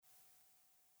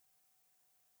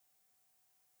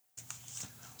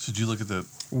Did you look at the...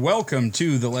 Welcome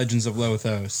to the Legends of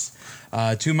Lothos.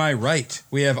 To my right,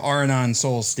 we have Arnon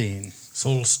Solstein.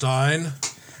 Solstein.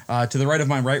 To the right of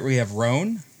my right, we have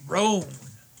Roan. Roan.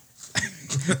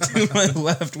 To my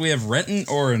left, we have Renton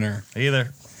Oriner. Hey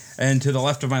there. And to the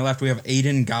left of my left, we have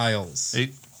Aiden Giles.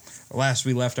 Hey. Last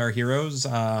we left our heroes,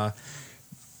 Aiden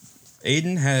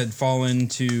had fallen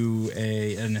to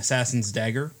an assassin's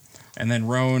dagger, and then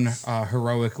Roan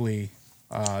heroically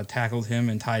tackled him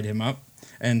and tied him up,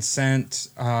 and sent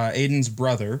Aiden's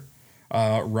brother,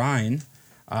 Ryan,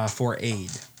 for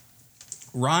aid.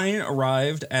 Ryan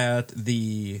arrived at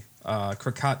the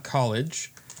Cracot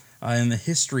College in the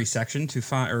history section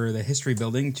the history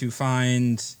building to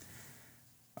find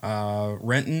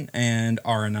Renton and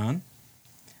Aranon,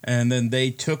 and then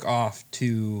they took off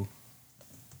to.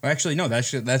 Actually, no.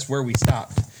 That's where we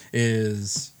stopped.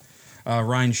 Is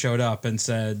Ryan showed up and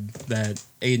said that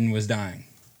Aiden was dying.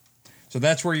 So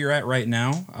that's where you're at right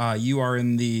now. You are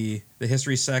in the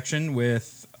history section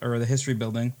the history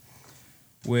building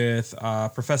with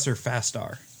Professor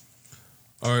Fastar.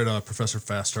 All right, Professor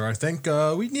Fastar. I think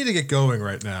we need to get going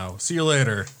right now. See you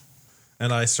later.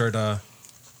 And I start. We'll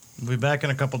be back in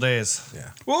a couple days.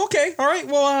 Yeah. Well, okay, all right.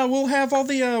 Well, we'll have all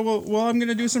the. I'm going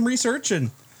to do some research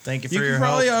and. Thank you for you your can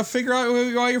probably help. figure out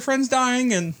why your friend's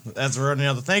dying and. That's running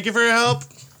out. Thank you for your help.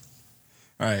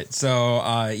 All right, so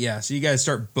so you guys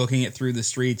start booking it through the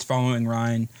streets, following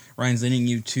Ryan. Ryan's leading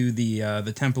you to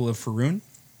the Temple of Faruna,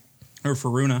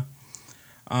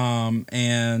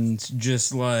 and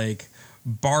just like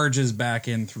barges back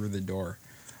in through the door.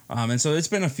 And so it's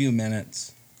been a few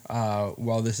minutes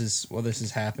while this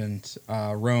has happened.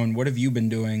 Roan, what have you been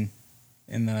doing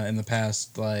in the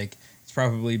past? Like it's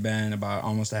probably been about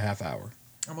almost a half hour.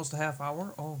 Almost a half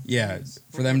hour? Oh. Yeah, geez.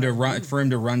 for him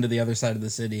to run to the other side of the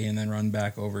city and then run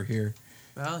back over here.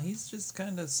 Well, he's just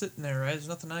kind of sitting there, right? There's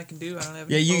nothing I can do. I don't have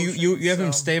Yeah, any you have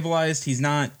him stabilized. He's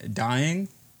not dying,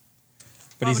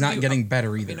 but he's not getting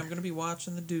better either. I mean, I'm gonna be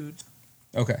watching the dude.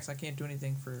 Okay. So I can't do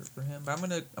anything for him. But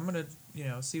I'm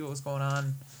gonna see what was going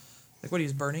on, like what he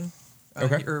was burning,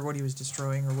 Okay. or what he was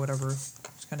destroying or whatever.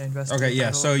 Just kind of investigate. Okay, yeah.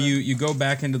 that a So little bit. you go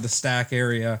back into the stack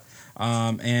area,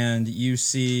 and you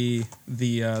see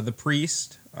the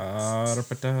priest.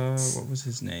 What was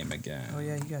his name again? Oh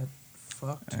yeah, you got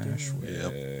fucked. Didn't you?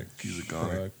 Ashwick. He's a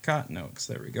goner. Cracot notes.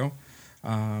 There we go.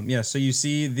 So you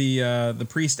see the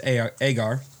priest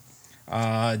Agar,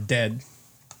 dead.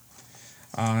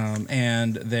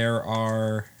 And there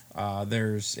are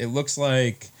it looks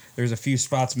like there's a few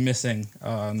spots missing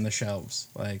on the shelves,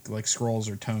 like scrolls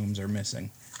or tomes are missing.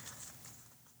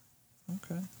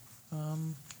 Okay.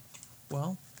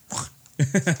 Well,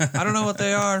 I don't know what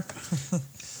they are.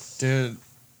 To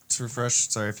refresh,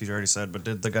 sorry if you already said, but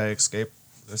did the guy escape?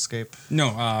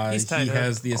 No, He's tied he up.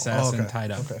 has the assassin okay.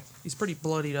 tied up. Okay. He's pretty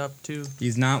bloodied up too.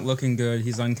 He's not looking good.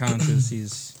 He's unconscious.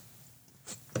 He's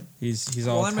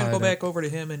all. Well, I'm gonna tied go up. back over to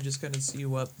him and just kind of see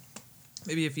what,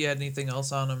 maybe if he had anything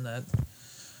else on him that.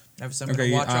 I'm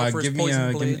gonna watch out for his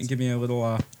poison blades. give me a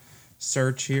little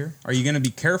search here. Are you gonna be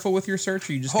careful with your search?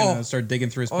 Or are you just gonna start digging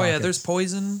through his Oh pockets? yeah, there's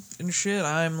poison and shit.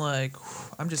 I'm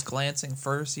just glancing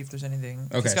first, see if there's anything.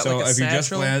 Okay, He's got so like a if you're just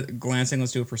satchel. glancing,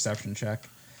 let's do a perception check.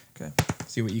 Okay,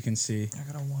 See what you can see. I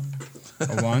got a 1.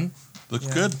 A 1. Looks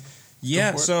Yeah. good.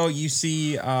 Yeah. for it. So you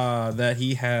see that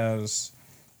he has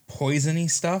poisony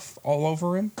stuff all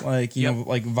over him, like you know,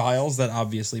 like vials that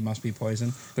obviously must be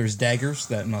poison. There's daggers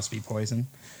that must be poison.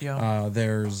 Yeah,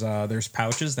 There's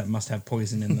pouches that must have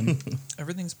poison in them.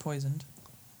 everything's poisoned.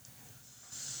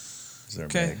 Is there a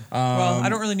Okay. bag? Well, I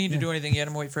don't really need to do anything yet.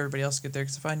 I'm waiting for everybody else to get there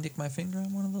because if I nick my finger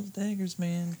on one of those daggers,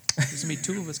 man, there's gonna be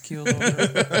 2 of us killed over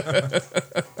it.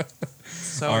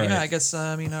 So All right. yeah, I guess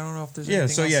I don't know if there's Yeah.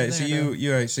 anything So else yeah. in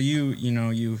So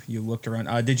there you looked around.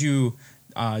 Did you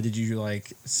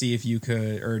like see if you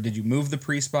could, or did you move the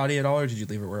priest body at all, or did you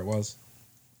leave it where it was?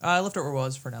 I left it where it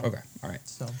was for now. Okay. All right.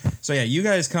 So Yeah, you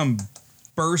guys come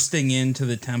bursting into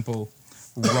the temple,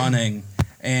 running,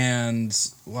 and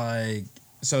like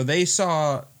so they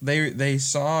saw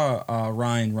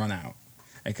Ryan run out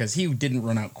because he didn't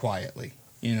run out quietly.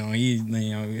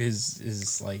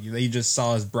 His like they just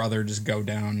saw his brother just go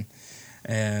down,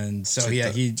 and so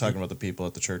he talking about the people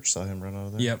at the church saw him run out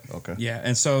of there. Yep. Okay. Yeah,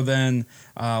 and so then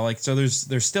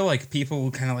there's still like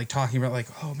people kind of like talking about like,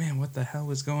 oh man, what the hell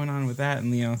was going on with that,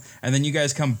 and and then you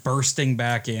guys come bursting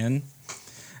back in,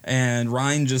 and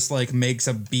Ryan just like makes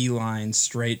a beeline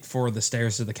straight for the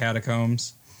stairs to the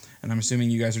catacombs, and I'm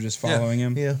assuming you guys are just following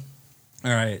him. Yeah.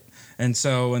 All right. And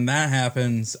so when that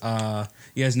happens,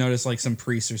 you guys notice like some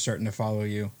priests are starting to follow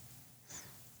you.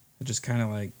 just kind of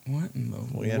like, what in the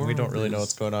Well, yeah, we world don't really know is-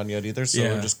 what's going on yet either, so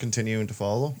Yeah. we're just continuing to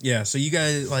follow. Yeah, so you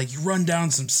guys like you run down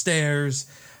some stairs,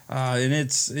 and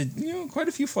it's quite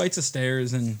a few flights of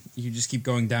stairs, and you just keep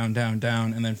going down,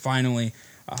 and then finally,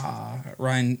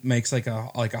 Ryan makes like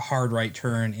a hard right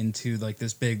turn into like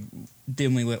this big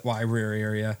dimly lit library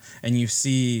area, and you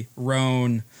see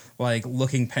Roan like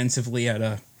looking pensively at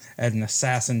an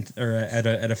assassin or at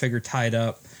a figure tied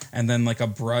up, and then like a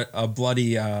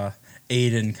bloody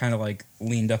Aiden kind of like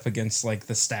leaned up against like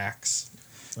the stacks.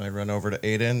 I run over to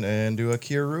Aiden and do a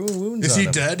cure wounds. Is on he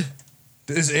him. dead?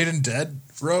 Is Aiden dead,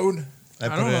 Road? I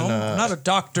don't know. I'm not a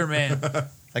doctor, man.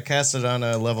 I cast it on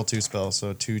a level 2 spell,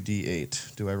 so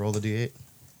 2d8. Do I roll the d8?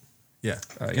 Yeah.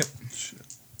 Yep.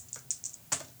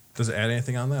 Does it add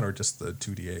anything on that or just the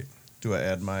 2d8? Do I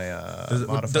add my Does it-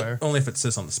 modifier? only if it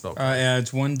sits on the spell. Yeah,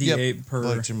 it's 1d8 per.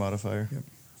 Well, it's your modifier. Yep.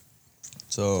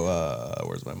 So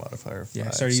where's my modifier? Yeah, I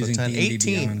 5. started So using 10, D&D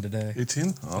 18. Beyond today.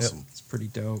 18? Awesome. It's pretty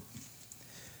dope.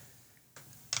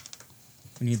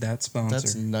 We need that sponsor.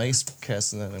 That's nice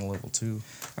casting that in level 2.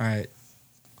 All right.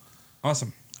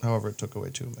 Awesome. However, it took away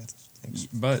 2 of my things.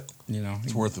 But,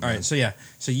 It's worth it, All man. right, so yeah.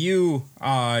 So you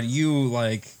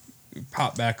like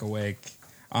pop back awake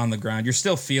on the ground. You're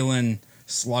still feeling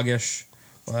sluggish.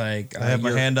 Like I have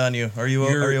my hand on you. Are you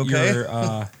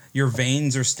okay? Your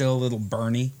veins are still a little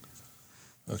burny.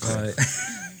 Okay.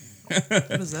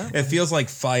 What is that? It feels like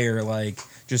fire, like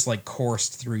just like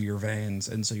coursed through your veins,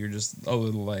 and so you're just a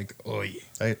little like, oi.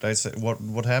 I said,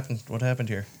 what happened? What happened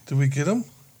here? Did we get him?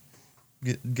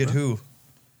 Get who?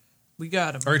 We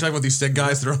got him. Are you talking about these dead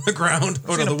guys that are on the ground?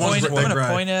 I'm the gonna ones that point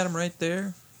right. at him right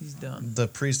there. He's done. The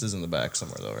priest is in the back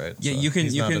somewhere, though, right? Yeah, So you can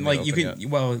he's not in the open yet.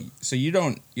 well, so you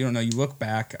don't know. You look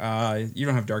back. You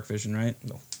don't have dark vision, right?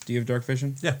 No. Do you have dark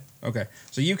vision? Yeah. Okay,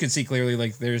 so you can see clearly.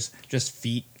 Like there's just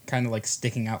feet kind of like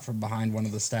sticking out from behind one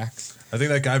of the stacks. I think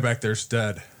that guy back there's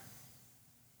dead.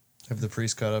 Have the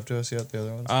priest caught up to us yet? The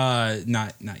other ones?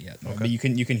 Not yet. No, but you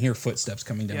can hear footsteps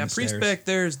coming down Yeah, the priest stairs. back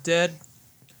there is dead.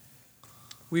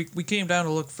 We came down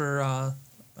to look for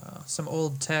some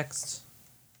old texts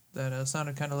that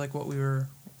sounded kind of like what we were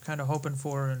kind of hoping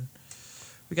for, and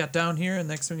we got down here, and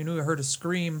next thing we knew, I heard a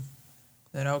scream.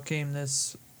 Then out came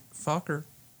this fucker,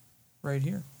 right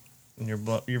here. And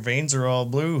your veins are all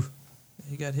blue.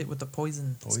 He got hit with the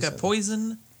poison. It's Poison. got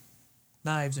poison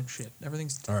knives and shit.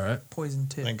 Everything's All right. poison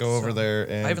tipped. And go over so there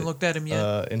and I haven't looked at him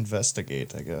yet.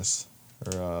 Investigate, I guess,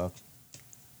 or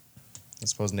I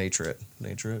suppose nature it.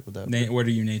 Nature it. Would that? be? What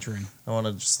are you naturing? I want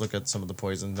to just look at some of the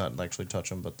poisons, not actually touch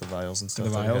them, but the vials and The stuff.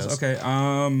 that he vials. has. Okay.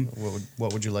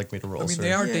 What would you like me to roll? I mean, sir?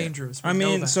 they are Yeah. dangerous. We I know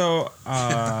mean, that. so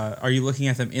are you looking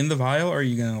at them in the vial, or are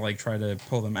you gonna like try to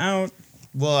pull them out?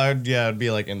 Well, it'd be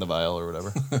like in the vial or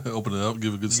whatever. Open it up,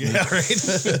 give a good sniff. yeah,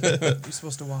 right. You're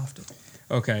supposed to waft it.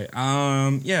 Okay.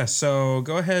 Yeah. So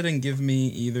go ahead and give me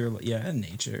either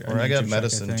nature. Or I got nature check,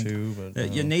 medicine think. too,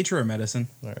 but Yeah, nature or medicine,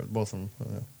 all right, both of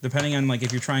them. depending on like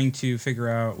if you're trying to figure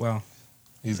out. Well,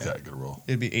 He's got a good roll.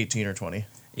 It'd be 18 or 20.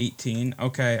 18.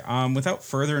 Okay. Without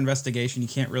further investigation, you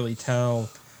can't really tell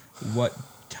what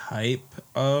type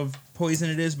of poison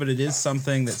it is, but it is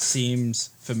something that seems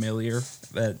familiar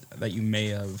that you may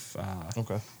have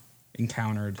Okay.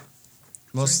 encountered.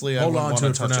 Mostly, I Hold wouldn't on to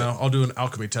wanna it for touch now. I'll do an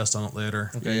alchemy test on it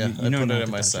later. Okay, yeah, You I know put not it in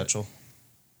to my touch it. satchel.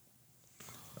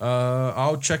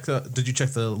 I'll check the. Did you check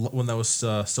the one that was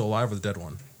still alive or the dead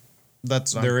one?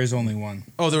 That's There is only one.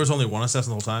 Oh, there was only one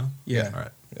assassin the whole time. Yeah. All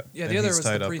right. Yeah, And the other he's was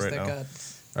tied the up priest right that now. got. All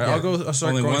right. Yeah. I'll go. I'll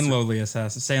start Only going one through- lowly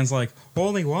assassin. Sounds like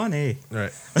only one, eh? All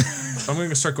right. I'm going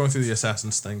to start going through the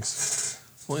assassins things.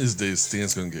 One of these days,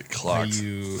 Stan's going to get Are clocked.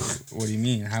 you? What do you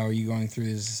mean? How are you going through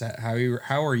his?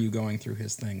 How are you going through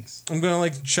his things? I'm gonna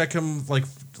like check him, like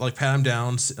pat him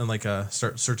down and like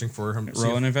start searching for him. see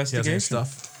Roll an if he has any investigation.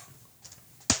 stuff.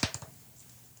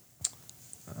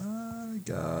 I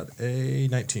got a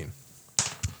 19.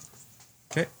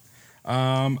 Okay.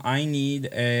 I need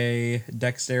a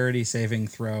dexterity saving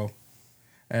throw,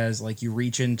 as like you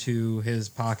reach into his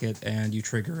pocket and you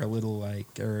trigger a little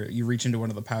or you reach into one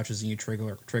of the pouches and you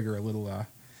trigger a little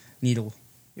needle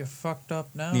You're fucked up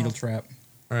now. needle trap.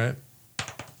 All right.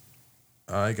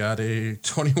 I got a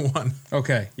 21.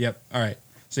 Okay. Yep. All right.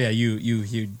 So yeah, you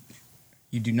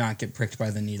do not get pricked by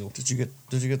the needle. Did you get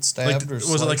Like, stabbed or was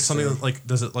it like sliced something or- that, like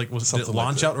did it Something like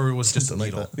launch that. out or was it just a Something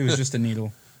like needle? that. It was just a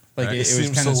needle. Like Alright, it it was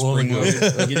seems kind of so long spring ago.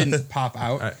 loaded. Like it didn't pop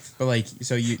out, Alright. but like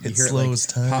so you It hear it slows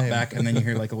like pop time. back and then you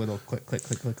hear like a little click click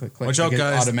click click click click. Watch out, Like, it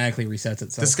guys. automatically resets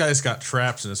itself. This guy's got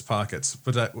traps in his pockets.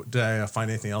 But did I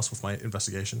find anything else with my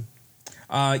investigation?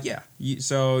 Yeah.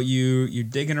 You're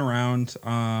digging around,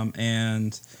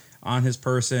 and on his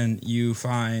person you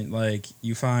find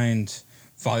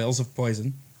vials of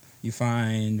poison, You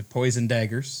find poison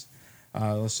daggers.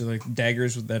 So like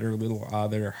daggers that are little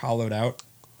that are hollowed out.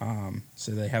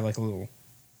 So they have like a little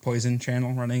poison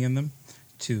channel running in them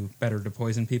to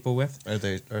poison people with.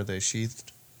 Are they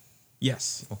sheathed?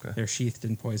 Yes. Okay. They're sheathed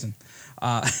in poison.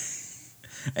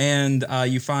 And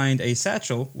you find a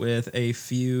satchel with a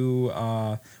few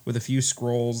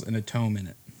scrolls and a tome in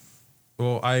it.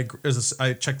 Well, I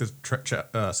checked the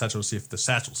satchel to see if the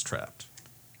satchel's trapped.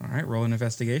 All right, roll an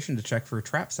investigation to check for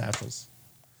trap satchels.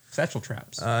 Satchel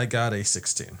traps. I got a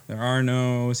 16. There are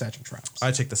no satchel traps.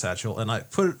 I take the satchel and I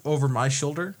put it over my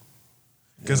shoulder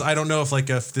because I don't know if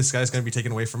this guy's going to be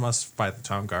taken away from us by the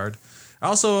town guard. I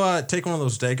also take one of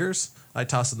those daggers. I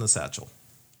toss it in the satchel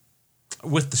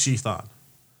with the sheath on.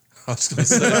 I was going to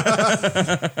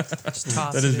say. Just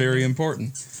toss That it is in very there.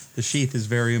 important. The sheath is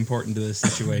very important to this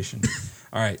situation.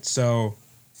 All right, so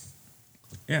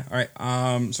yeah, all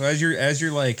right. So as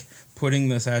you're like putting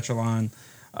the satchel on,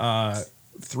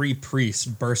 3 priests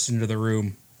burst into the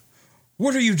room.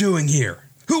 What are you doing here?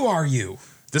 Who are you?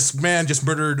 This man just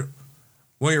murdered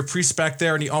one of your priests back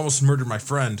there, and he almost murdered my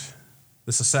friend.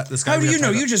 This guy. How do we you have know?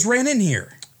 tied You up- just ran in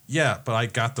here. Yeah, but I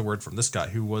got the word from this guy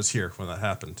who was here when that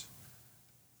happened.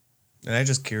 And I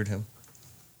just cured him.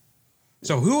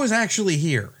 So who was actually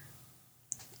here?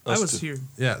 I Us was two. here.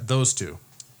 Yeah, those two.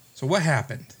 So what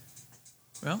happened?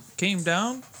 Well, came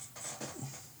down.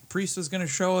 Priest was going to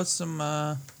show us some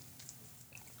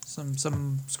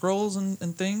scrolls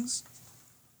and things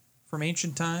from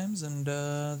ancient times, and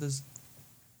this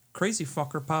crazy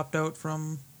fucker popped out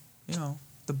from,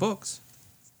 the books.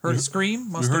 Heard a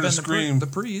scream. Must heard have a been scream. the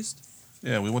priest.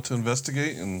 Yeah, we went to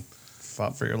investigate and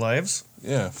Fought for your lives.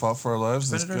 fought for our lives.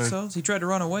 This Defended guy, ourselves. He tried to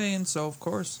run away, and so of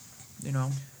course, The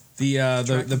Track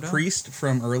him the down. priest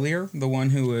from earlier, the one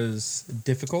who was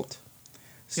difficult.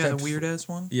 yeah, the steps- weird ass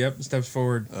one. Yep, steps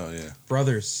forward. oh yeah,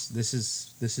 Brothers, this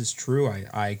is true.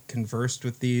 I conversed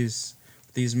with these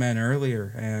men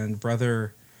earlier, and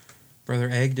brother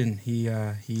Egdon,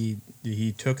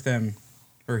 he took them,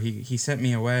 or he sent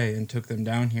me away and took them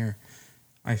down here.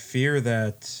 I fear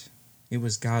that it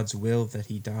was God's will that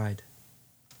he died.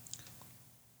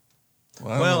 I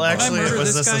don't know Well, about actually, I it murdered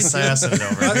was this this guy, too. assassin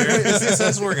over Wait, here. is the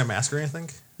assassin wearing a mask or anything?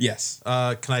 Yes,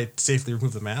 Can I safely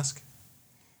remove the mask?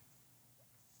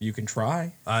 you can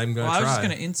try. I'm going Well, to I was try. just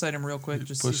gonna insight him real quick,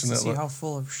 just pushing to that see le- how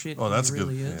full of shit Oh, that's he good,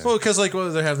 really is. yeah. Well, because when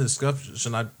they're having this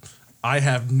discussion, I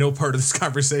have no part of this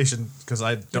conversation because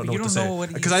I don't but know you what to don't say. know what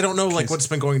he- Because I don't know Case-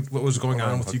 what was going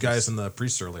on with you focus. guys and the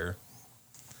priest earlier.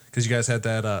 Because you guys had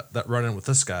that run in with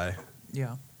this guy.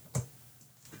 Yeah.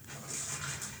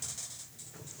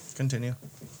 Continue.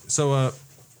 So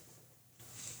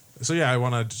yeah, I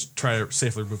want to just try to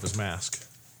safely remove his mask.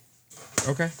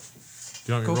 Okay.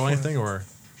 Do you want me Go to roll for it. anything, or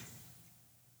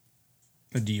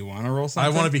Do you want to roll I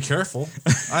something? want to be careful?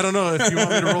 I don't know if you want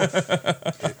me to roll.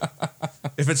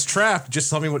 If it's trapped, just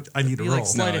tell me what I need to You roll. like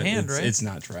sleight of hand, it's, right? It's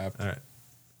not trapped. All right.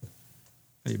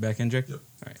 Are you back in, Jake? Yep.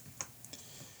 All right.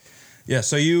 Yeah,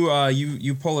 so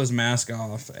you pull his mask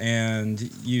off, and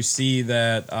you see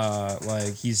that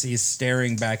like he's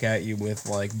staring back at you with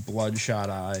like bloodshot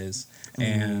eyes,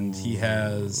 and he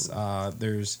has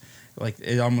there's like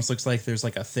it almost looks like there's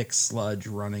like a thick sludge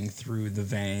running through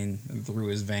through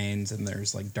his veins, and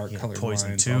there's like dark colored poison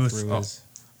lines all tooth. through Oh. his.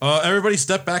 Everybody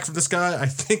step back from this guy. I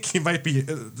think he might be.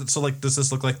 So like, does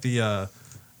this look like the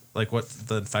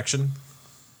the infection?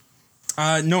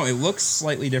 No, it looks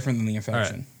slightly different than the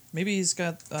infection. right. Maybe he's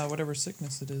got whatever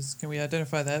sickness it is. Can we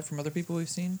identify that from other people we've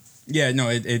seen? Yeah, no,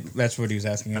 it that's what he was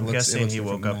asking. I'm It guessing looks he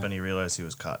different woke than up that. and he realized he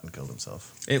was caught and killed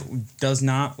himself. It does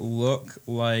not look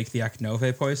like the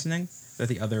Acnove poisoning that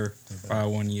the other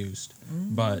one used,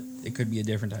 but it could be a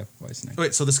different type of poisoning.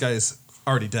 Wait, so this guy is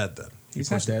already dead then? He's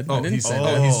not dead. Oh, I didn't he's, say oh,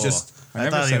 that. he's just. I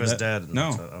never thought he said was that. dead. No.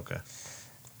 Okay.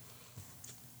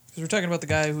 Because we're talking about the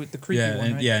guy the creepy Yeah, one,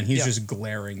 and, right? yeah, and he's just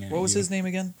glaring at What was you. his name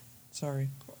again? Sorry.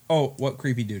 Oh, what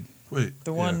creepy dude? Wait.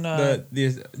 The yeah. one.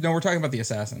 No, we're talking about the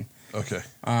assassin. Okay.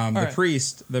 The right.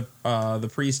 priest. The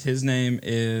priest. His name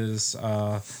is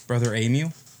Brother Emu.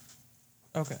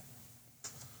 Okay.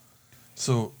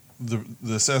 So the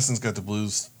assassin's got the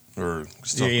blues or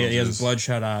stuff. Yeah, he has blues.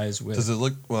 bloodshot eyes. With Does it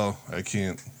look? Well, I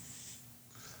can't.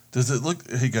 Does it look?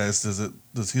 Hey guys,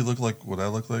 does he look like what I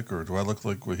look like, or do I look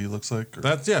like what he looks like? Or,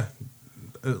 That's yeah.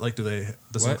 Like, do they?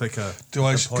 Does it What? look like a? do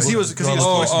I? Because he was poisoned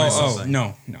by Oh, something.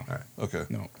 no. Okay.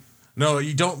 No. No,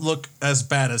 you don't look as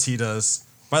bad as he does.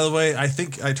 By the way, I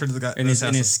think I turned to the guy. And the his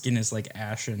assassin. skin is like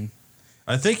ashen.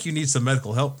 I think you need some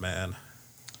medical help, man.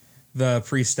 The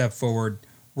priest stepped forward.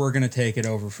 We're gonna take it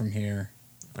over from here.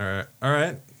 All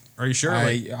right. Are you sure?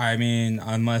 I mean,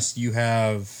 unless you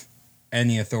have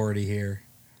any authority here.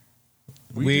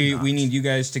 We do need not. you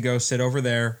guys to go sit over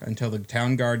there until the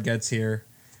town guard gets here,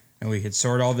 and we can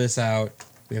sort all this out.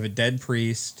 We have a dead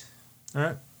priest. All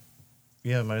right.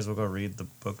 Yeah, might as well go read the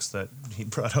books that he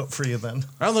brought out for you then.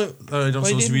 I don't he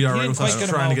supposed to be didn't- all he right didn't with quite us get 'em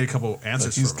trying to out. get a couple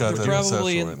answers he's from got him. that- They're in the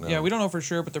probably satchel in, right now. yeah, we don't know for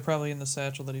sure, but they're probably in the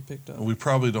satchel that he picked up. We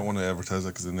probably don't want to advertise that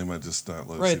because then they might just not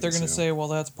let us Right, even they're going to see say, well,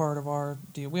 that's part of our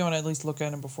deal. We want to at least look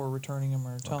at him before returning him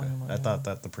or telling him. I thought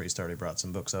that the priest already brought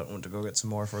some books out and went to go get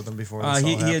some more for them before this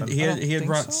He all had happened. he I had don't he had think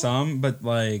brought so. some, but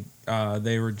like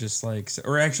they were just like,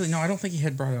 or actually no, I don't think he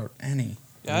had brought out any.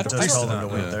 Yeah, I don't, Just told I them don't,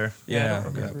 to wait Yeah. there. yeah, I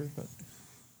don't remember. But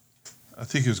I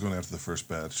think he was going after the first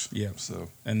batch. Yeah. So,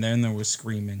 And then there was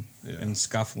screaming Yeah. and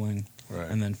scuffling, right.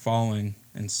 and then falling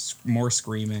and more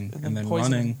screaming, And and then then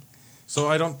poisoning. running. So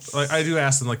I do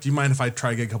ask them, like, do you mind if I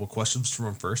try to get a couple questions from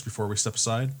him first before we step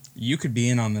aside? You could be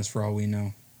in on this for all we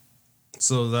know.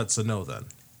 So that's a no then.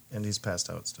 And he's passed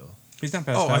out still. He's not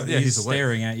passed Oh, out. yeah, he's he's awake.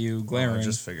 staring at you, Well, glaring. I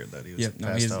just figured that he was Yep, no,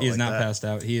 passed he's, out he's like not that. passed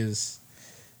out. He is.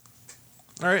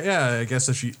 All right, yeah. I guess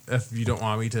if you don't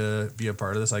want me to be a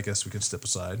part of this, I guess we can step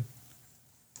aside.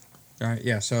 All right,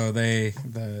 yeah. So they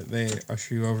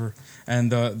usher you over,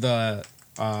 and the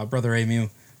brother Emu,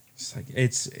 it's like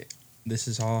this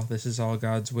is all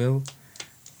God's will.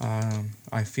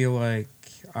 I feel like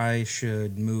I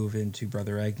should move into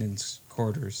Brother Egden's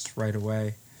quarters right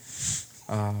away.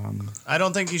 I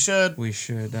don't think you should. We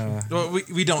should. Well,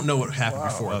 we don't know what happened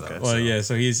before, okay. though. Well, yeah.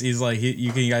 So he's like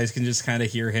you guys can just kind of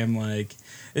hear him like.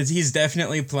 He's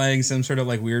definitely playing some sort of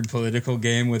like weird political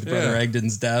game with Brother Yeah.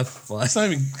 Egden's death. Like, It's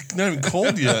not even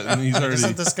cold yet, and he's already.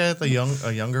 Isn't this guy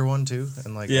a younger one too?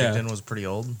 And like Yeah. Egden was pretty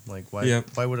old. Like why? Yep.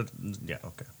 Why would it? Yeah.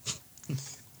 Okay.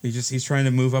 he's trying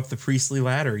to move up the priestly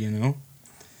ladder, you know.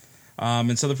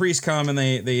 And so the priests come and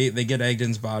they get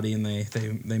Egden's body and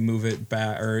they move it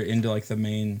back or into like the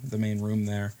main room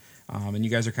there. And you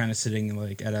guys are kind of sitting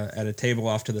like at a table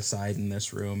off to the side in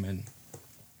this room, and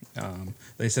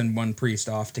they send one priest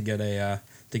off to get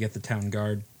the town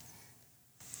guard.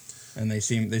 And they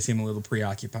seem a little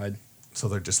preoccupied. So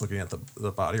they're just looking at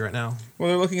the body right now. Well,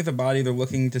 they're looking at the body. They're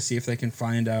looking to see if they can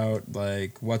find out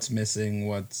like what's missing,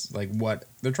 what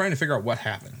they're trying to figure out what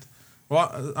happened.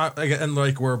 Well, and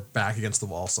like we're back against the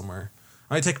wall somewhere.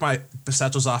 I take my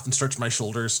satchels off and stretch my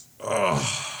shoulders. Ugh.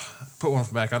 Put one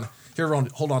back on. Here, Ron,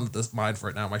 hold on to this mine for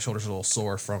right now. My shoulders are a little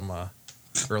sore from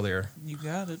earlier. you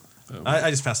got it. I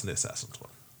just passed in the assassin's one.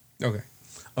 Okay.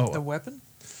 Oh, The weapon?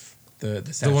 The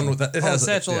the one with that. It Oh, has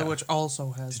satchel, yeah. which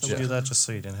also has Did the you do weapon. that just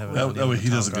so you didn't have it? That way he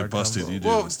doesn't get get busted. You do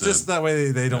Well, instead. just that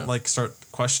way they don't like start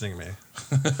questioning me.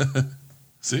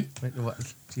 See? Wait,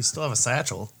 what? You still have a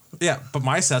satchel. Yeah, but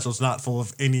my satchel's not full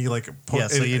of any like Yeah,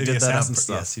 so you any did that. On, assassin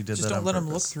stuff, yes, you did Just that. don't on let him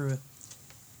look purpose. through it.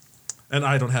 and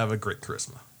I don't have a great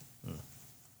charisma.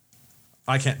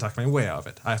 I can't talk my way out of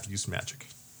it. I have to use magic.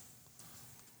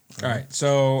 All right.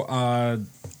 So,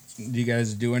 do you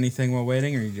guys do anything while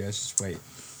waiting, or you guys just wait?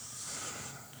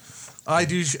 I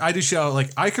do shout like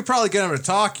I could probably get him to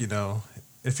talk. You know,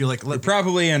 if you like. You're Let me,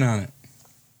 probably in on it.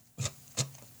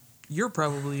 You're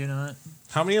probably not.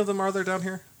 how many of them are there down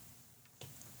here?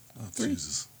 Oh,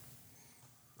 Jesus.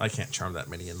 I can't charm that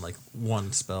many in like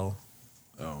one spell.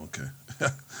 Oh, okay.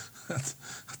 I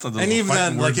thought those And were even fighting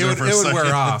then, like words it there would for a wear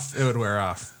second. off. It would wear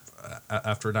off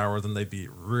after an hour. Then they'd be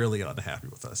really unhappy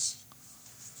with us.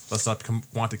 Let's not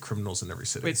wanted criminals in every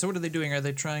city. Wait, so what are they doing? Are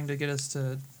they trying to get us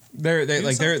to? They're Do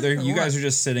like something or you guys what? are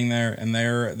just sitting there, and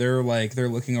they're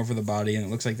looking over the body, and it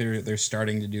looks like they're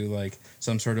starting to do like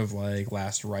some sort of like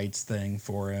last rites thing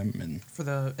for him, and For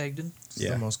the Egden? It's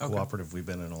Yeah. the most Okay. cooperative we've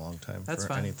been in a long time That's for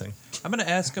fine. anything. I'm gonna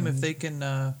ask them if they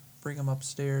can bring him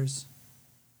upstairs,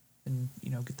 and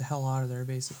get the hell out of there,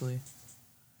 basically.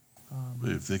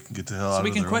 Wait, if they can get the hell out So of we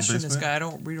can their own question this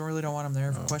basement? guy. We really don't want him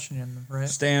there for questioning him, right?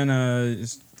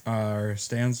 Stan's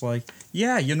like,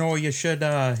 yeah, you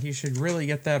should really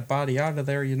get that body out of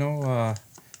there,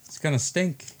 it's gonna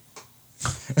stink.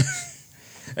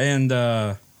 And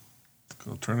Gonna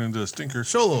turn into a stinker.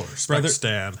 Show a little respect, Brother-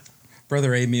 Stan.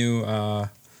 Brother Emu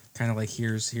kind of like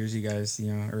hears you guys,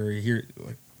 or hear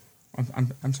like,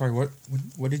 I'm sorry, what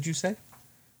did you say?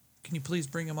 Can you please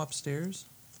bring him upstairs?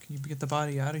 Can you get the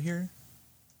body out of here?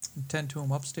 And tend to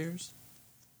him upstairs?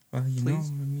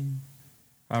 Please?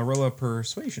 Roll a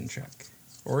persuasion check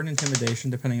or an intimidation,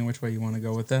 depending on which way you want to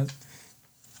go with that.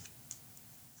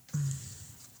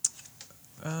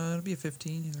 It'll be a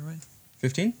 15 either way.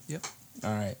 15? Yep.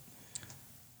 All right.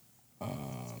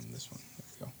 This one. There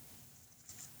we go.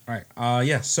 All right.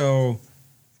 Yeah. So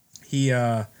he's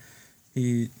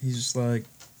just like,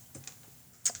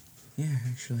 yeah,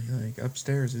 actually, like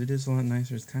upstairs, it is a lot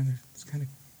nicer. It's kind of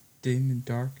dim and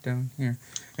dark down here.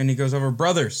 And he goes over,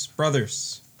 brothers.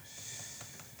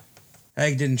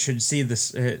 Agdin should see this.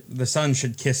 The sun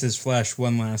should kiss his flesh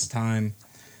one last time.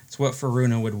 It's what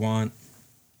Faruna would want.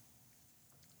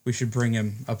 We should bring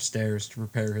him upstairs to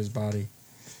prepare his body.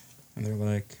 And they're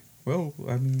like, well,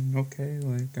 I mean, okay,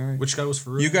 like, all right. Which guy was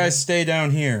for You guys stay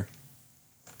down here.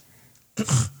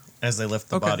 As they lift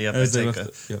the Okay. body up, As they I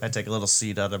lift it, yep. take a little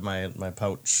seed out of my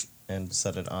pouch and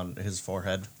set it on his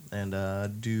forehead and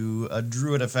do a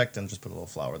druid effect and just put a little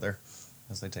flower there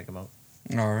as they take him out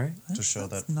All right. to show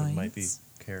That's that we might be nice.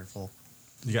 careful.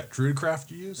 You got druidcraft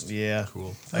you used? Yeah.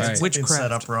 Cool. All right. It's Witchcraft.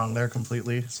 set up wrong there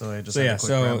completely, so I just So had yeah, a quick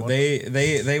grab so one.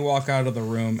 they walk out of the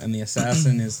room, and the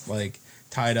assassin is like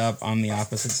tied up on the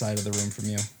opposite side of the room from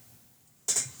you.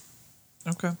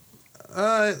 Okay.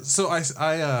 So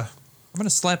I'm gonna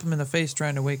slap him in the face,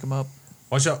 trying to wake him up.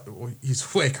 watch out. He's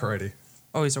awake already.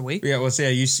 Oh, he's awake. Yeah, well, so yeah,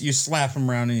 you slap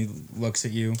him around, and he looks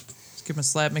at you. Just give him a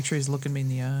slap. Make sure he's looking me in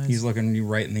the eyes. He's looking you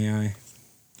right in the eye.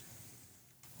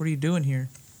 What are you doing here?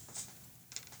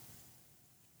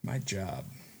 My job.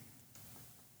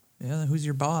 Yeah. Who's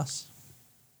your boss?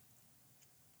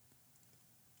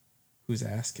 Who's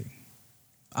asking?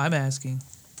 I'm asking.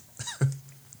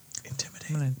 Intimidate.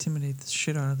 I'm gonna intimidate the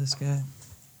shit out of this guy.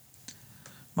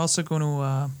 I'm also going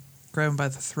to grab him by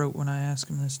the throat when I ask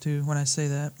him this too. When I say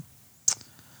that.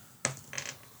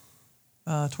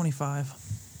 25.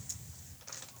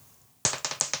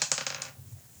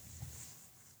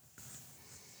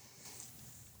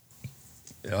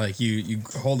 Like you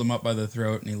hold him up by the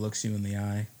throat, and he looks you in the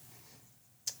eye.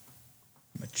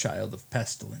 I'm a child of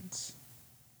pestilence.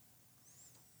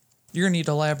 You're gonna need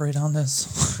to elaborate on this.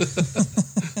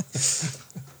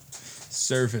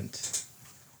 Servant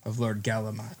of Lord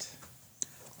Galamat.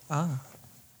 Ah.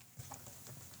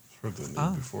 Heard the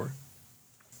name before.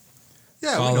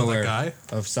 Yeah, we know Follower that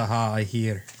guy. of Saha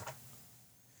Ahir.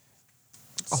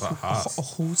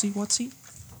 Saha. Who's he? What's he?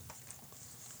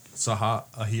 Saha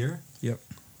Ahir. Yep.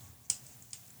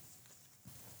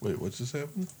 Wait, what just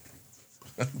happened?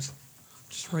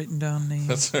 Just writing down names.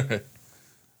 That's all right.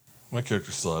 My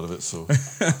character's still out of it, so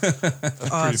that's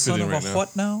pretty Son fitting of right a now.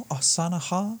 what now? A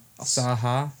Sanaha?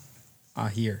 Saha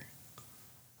Ahir.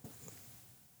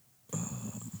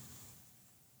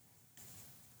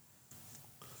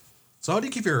 So how do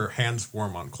you keep your hands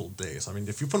warm on cold days? I mean,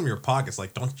 if you put them in your pockets,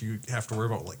 like, don't you have to worry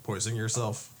about like poisoning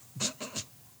yourself?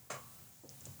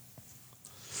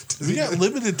 We got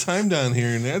limited time down here,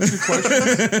 and that's your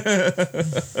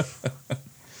question.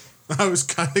 I was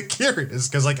kind of curious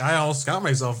because, like, I almost got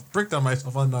pricked on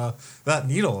myself on that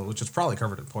needle, which is probably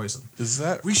covered in poison. Is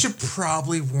that We should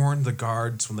probably warn the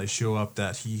guards when they show up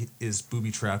that he is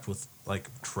booby trapped with like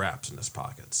traps in his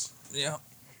pockets. Yeah.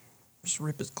 Just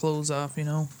rip his clothes off, you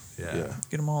know? Yeah.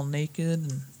 Get him all naked.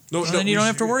 And No, then you don't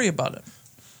have to worry about it.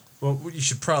 Well, you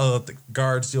should probably let the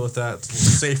guards deal with that. It's a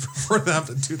little safer for them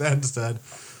to do that instead.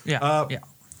 Yeah. Yeah.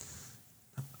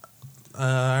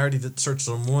 I already did search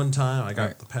them one time. I got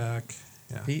Alright. the pack.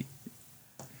 Yeah. He,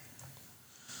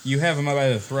 you have him up by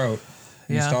the throat.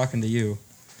 And Yeah. He's talking to you.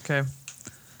 Okay.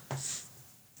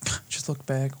 Just look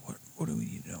back. What do we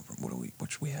need to know?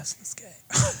 What should we ask this guy?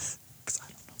 'Cause I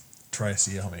don't Try to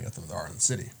see how many of them there are in the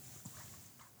city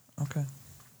know. Okay.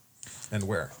 and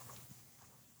where.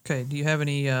 Okay. Do you have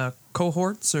any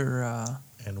cohorts or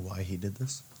And why he did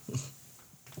this?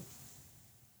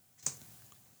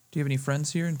 do you have any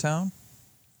friends here in town?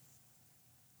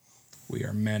 We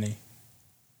are many.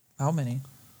 How many?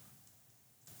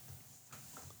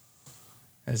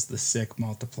 As the sick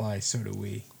multiply, so do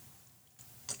we.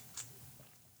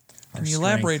 Can you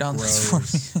elaborate on this for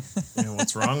me? Yeah,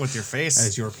 what's wrong with your face?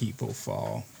 As your people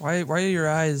fall. Why do your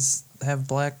eyes have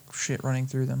black shit running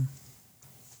through them?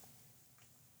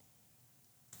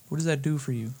 What does that do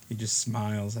for you? He just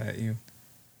smiles at you.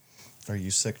 Are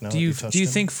you sick now? Do that you touched do you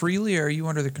him? think freely, or are you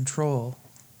under the control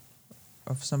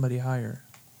of somebody higher?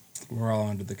 We're all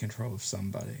under the control of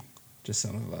somebody. Just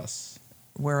some of us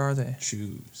Where are they?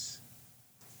 choose.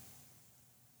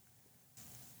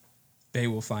 They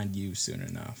will find you soon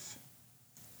enough.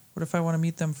 What if I want to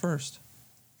meet them first?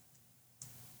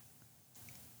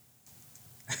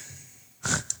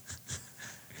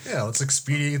 Yeah, let's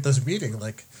expedite this meeting.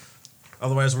 Like,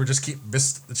 otherwise we're just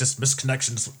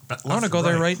misconnections. I want to go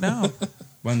there right now.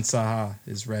 When Saha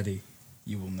is ready,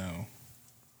 you will know.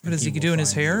 What is he will doing?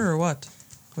 His find hair you. or what?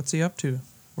 What's he up to?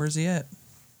 Where's he at?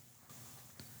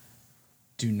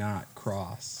 Do not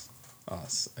cross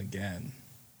us again.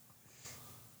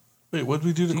 Wait, what did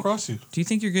we do to cross you? Do you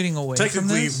think you're getting away from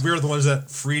Technically, this? we're the ones that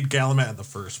freed Galamat in the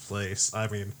first place. I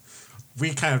mean,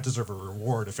 we kind of deserve a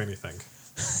reward, if anything.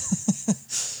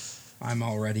 I'm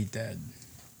already dead.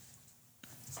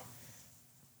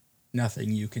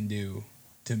 Nothing you can do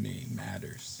to me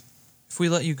matters. If we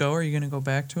let you go, are you going to go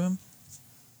back to him?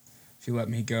 If you let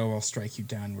me go, I'll strike you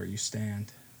down where you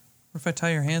stand. What if I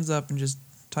tie your hands up and just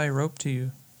tie a rope to you?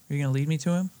 Are you going to lead me to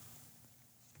him?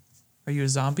 Are you a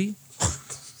zombie?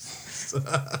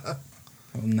 I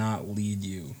will not lead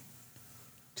you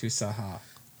to Saha.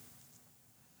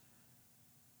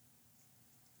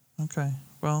 Okay.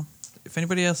 Well, if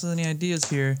anybody else has any ideas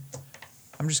here,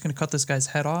 I'm just going to cut this guy's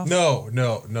head off. No.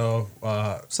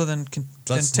 So then can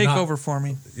Let's take not- over for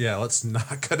me. Yeah, let's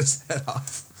not cut his head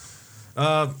off.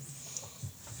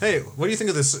 Hey, what do you think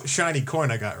of this shiny coin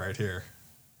I got right here?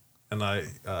 And I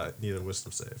need a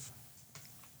wisdom save.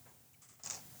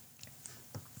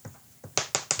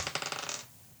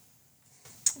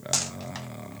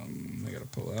 I gotta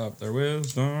pull up their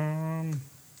wisdom.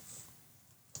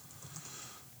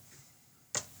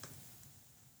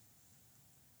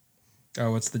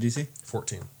 Oh, what's the DC?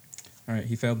 14. All right,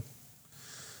 he failed.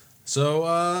 So,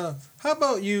 how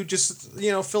about you just,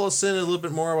 fill us in a little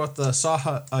bit more about the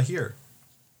Saha here?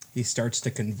 He starts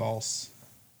to convulse.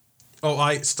 Oh,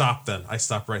 I stopped then. I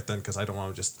stopped right then because I don't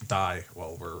want to just die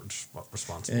while we're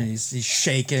responsible. And he's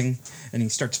shaking, and he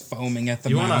starts foaming at the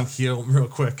You want mouth. to heal him real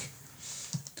quick?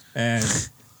 And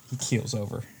he keels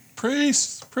over.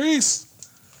 Priest!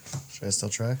 Should I still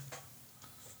try?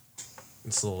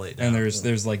 It's a little late now. And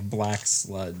there's like black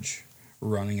sludge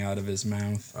running out of his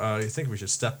mouth. You think we should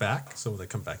step back so they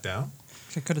come back down?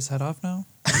 Can I cut his head off now?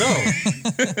 No.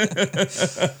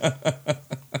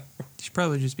 He should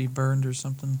probably just be burned or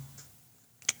something.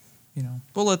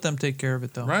 We'll let them take care of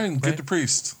it though. Ryan, right? get the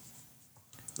priest.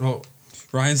 Oh,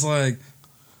 Ryan's like,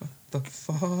 what the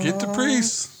fuck? Get the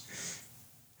priest.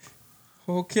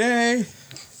 Okay.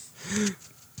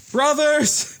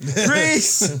 Brothers!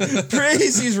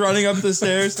 Priest! He's running up the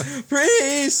stairs.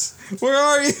 Priest! Where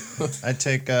are you? I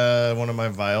take one of my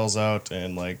vials out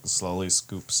and slowly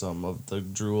scoop some of the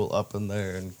drool up in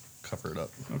there and cover it up.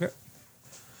 Okay.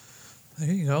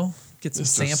 There you go. Get some Mr.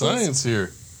 samples. Science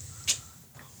here.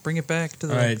 Bring it back to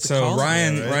the. All right, the so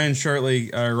colony. Ryan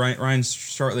Yeah, right. Ryan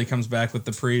shortly comes back with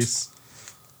the priest.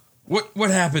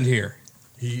 What happened here?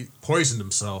 he poisoned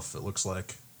himself, it looks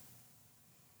like.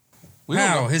 We don't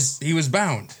How? know. He was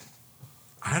bound.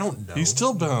 I don't know. He's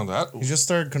still bound. He just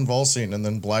started convulsing, and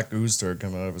then black ooze started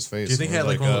coming out of his face. Do you think he had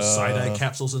And one we're of those side-eye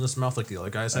capsules in his mouth like the other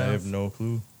guys I have? have no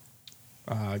clue.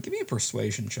 Give me a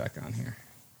persuasion check on here.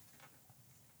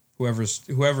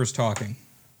 Whoever's talking.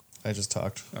 I just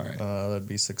talked. All right. That'd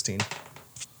be 16.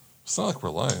 It's not like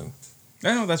we're lying.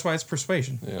 I know that's why it's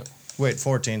persuasion. Yeah. Wait,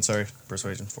 14. Sorry,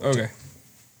 persuasion. 14. Okay.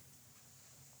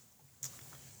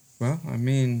 Well, I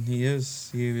mean, he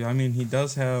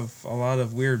does have a lot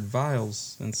of weird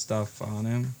vials and stuff on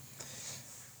him.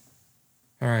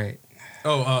 All right.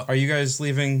 Oh, Are you guys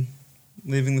leaving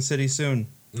the city soon?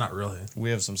 not really. We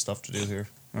have some stuff to do here.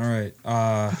 All right.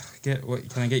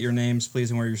 Can I get your names, please,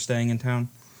 and where you're staying in town?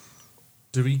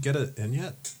 Did we get it in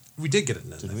yet? We did get it in,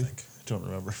 Did I we? think. I don't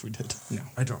remember if we did. No.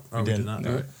 I don't. Oh, we didn't. did not.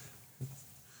 No. Right.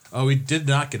 Oh, we did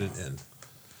not get it in.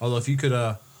 Although, if you could,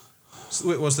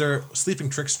 wait, was there Sleeping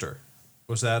Trickster?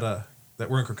 Was that that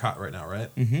we're in Cracot right now,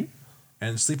 right? Mm-hmm.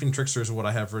 And Sleeping Trickster is what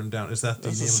I have written down. Is that the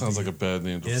That name? sounds of like a bad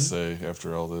name to inn? say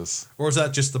after all this. or is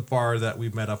that just the bar that we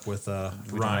met up with We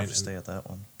don't Ryan have to stay and at that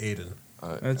one. Aiden?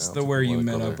 That's I the don't where think you we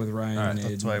met wanna go up there. with Ryan All right, and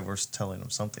That's Aiden. why we're telling him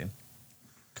something.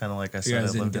 Kind of like I You said, I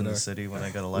guys didn't lived in get the a city when I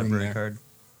got a room library there. card.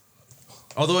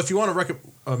 Although, if you want to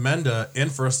recommend an inn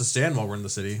for us to stay in while we're in the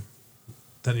city,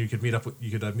 then you could meet up.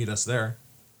 You could meet us there,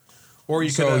 or you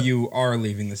So could. you are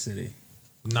leaving the city,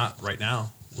 Not right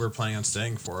now. We're planning on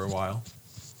staying for a while.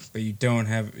 but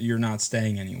you're not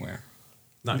staying anywhere.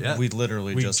 Not yet. We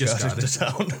literally We just just got got into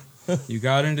town. You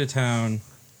got into town,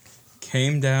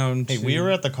 came down Hey, to... we were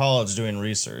at the college doing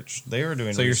research. They were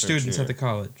doing So you're research students here. at the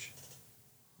college.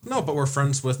 No, but we're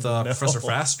friends with Professor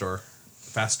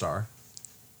Fastar.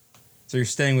 So you're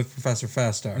staying with Professor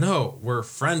Fastar. No, we're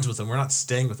friends with him. We're not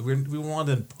staying with him. We want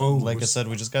to impose. Like I said,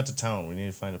 we just got to town. We need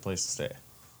to find a place to stay.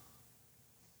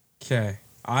 Okay.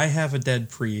 I have a dead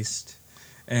priest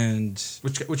and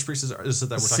Which priest is it that we're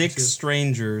talking six to?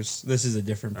 strangers. This is a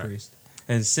different All right. priest.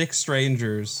 And 6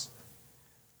 strangers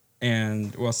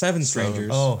and, well, 7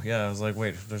 strangers. Oh, yeah. I was like,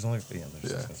 wait, there's only... Yeah,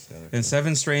 there's Yeah. the other And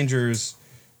 7 strangers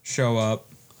show up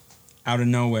out of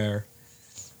nowhere.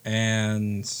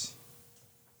 And,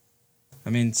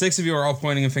 6 of you are all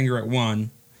pointing a finger at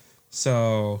one.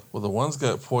 So, Well, the one's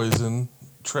got poison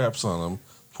traps on him,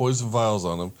 poison vials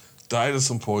on him, died of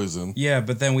some poison. yeah,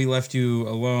 but then we left you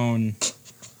alone.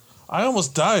 I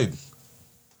almost died.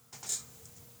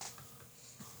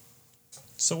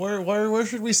 So where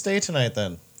should we stay tonight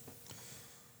then?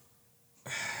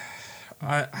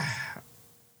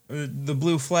 The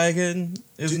blue flagon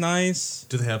is nice.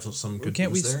 Do they have some good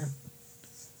Can't news we- there?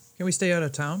 Can we stay out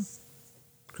of town?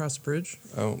 Across the bridge?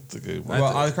 I don't think I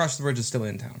Well, across the bridge is still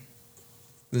in town.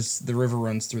 The river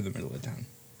runs through the middle of town.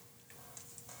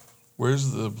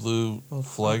 Where's the blue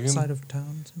flagon? Outside of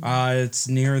town. It's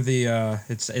near the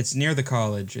it's near the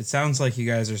college. It sounds like you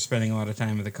guys are spending a lot of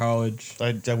time at the college.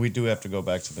 We do have to go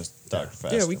back to Dr.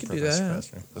 Faster. Yeah, we could do Professor that.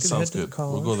 Faster. That Could sounds head to the good.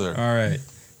 We'll go college. there. All right,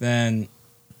 then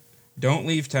don't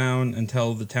leave town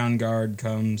until the town guard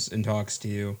comes and talks to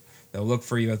you. They'll look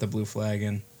for you at the blue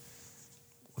flagon.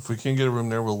 If we can't get a room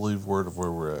there, we'll leave word of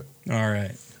where we're at. All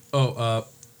right. Oh,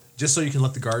 just so you can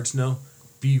let the guards know,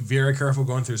 be very careful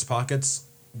going through his pockets.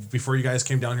 Before you guys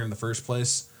came down here in the first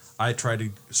place, I tried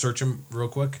to search him real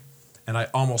quick, and I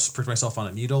almost pricked myself on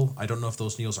a needle. I don't know if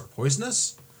those needles are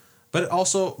poisonous, but it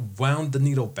also wound the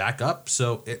needle back up,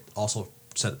 so it also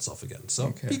set itself again. So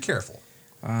Okay. be careful.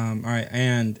 All right,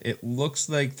 and it looks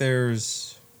like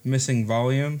there's missing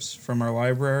volumes from our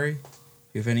library. Do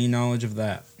you have any knowledge of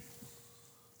that?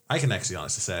 I can actually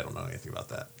honestly say I don't know anything about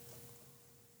that.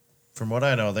 From what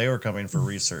I know, they were coming for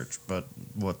research, but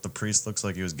what the priest looks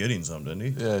like he was getting some, didn't he?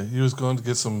 Yeah, he was going to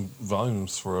get some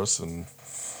volumes for us, and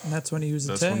And that's when he was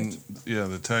that's attacked. when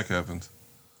the attack happened.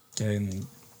 Okay,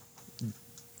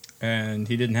 and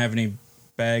he didn't have any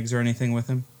bags or anything with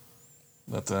him.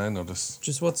 Not that I noticed.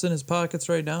 Just what's in his pockets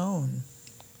right now. And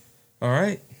All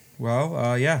right.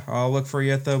 Well, yeah, I'll look for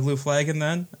you at the blue flagon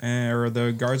then, or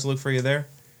the guards will look for you there.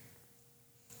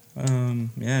 Yeah,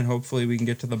 and hopefully we can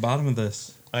get to the bottom of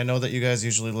this. I know that you guys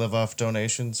usually live off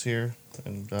donations here,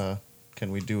 and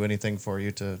can we do anything for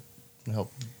you to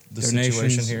help the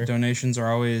situation here? Donations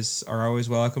are always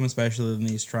welcome, especially in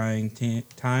these trying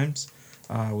times.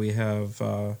 We have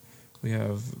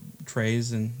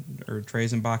trays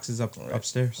and boxes right.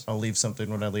 upstairs. I'll leave something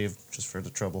when I leave, just for the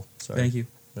trouble. Sorry. Thank you.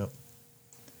 Yep.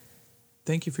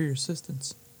 thank you for your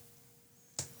assistance.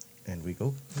 And we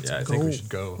go. Yeah, I think we should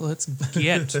go. Let's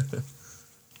get.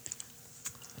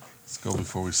 Let's go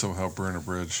before we somehow burn a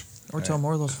bridge. Or tell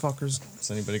more of those fuckers.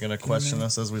 Is anybody going to question minute.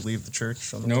 us as we leave the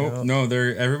church? On the way out? No,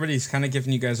 everybody's kind of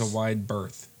giving you guys a wide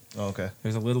berth. Oh, okay.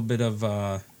 There's a little bit of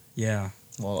Well,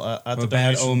 at a the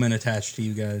bad donation, omen attached to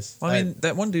you guys. Well, I mean,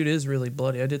 that one dude is really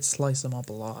bloody. I did slice him up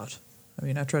a lot. I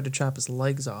mean, I tried to chop his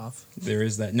legs off. There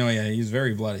is that. No, yeah, he's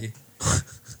very bloody.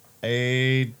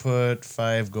 I'd put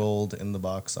 5 gold in the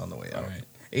box on the way All out. right.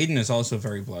 Aiden is also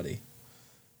very bloody.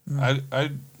 I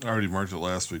already marked it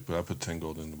last week, but I put 10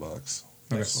 gold in the box.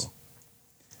 Okay. So,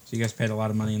 So you guys paid a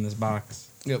lot of money in this box.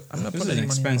 Yep. I'm not This is putting an any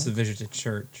money expensive visit to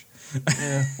church.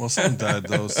 yeah. Well, someone died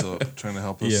though, so trying to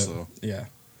help us. So Yeah.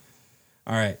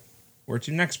 All right. Where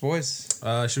to next, boys?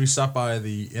 Should we stop by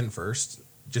the inn first,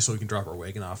 just so we can drop our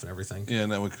wagon off and everything? yeah,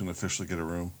 now we can officially get a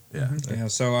room. Yeah. Yeah.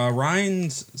 So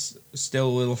Ryan's still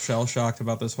a little shell shocked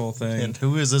about this whole thing. And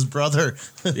who is his brother?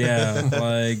 Yeah,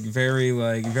 very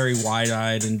wide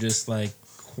eyed and just like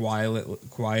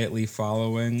quietly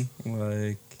following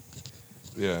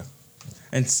Yeah.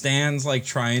 and Stan's like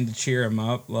trying to cheer him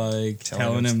up, like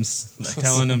telling him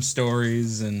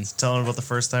stories and Telling him about the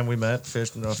first time we met,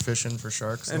 fishing for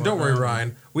sharks. And don't worry,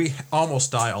 Ryan. We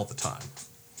almost die all the time.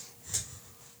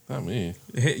 Not me.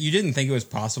 you didn't think it was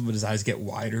possible, but his eyes get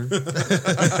wider.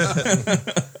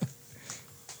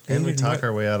 And we talk What-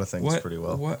 our way out of things pretty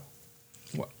well.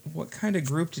 What kind of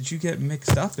group did you get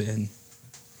mixed up in?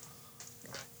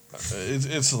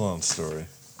 It's a long story.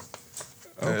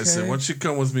 I said, Okay. once you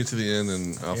come with me to the inn,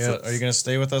 and I'll Yeah, fit. are you going to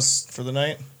stay with us for the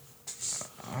night?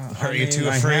 I Are you too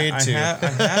I afraid to? I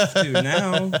have to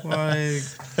now.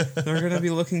 Like they're gonna be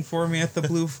looking for me at the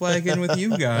blue flagon with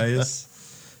you guys.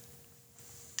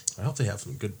 I hope they have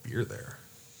some good beer there.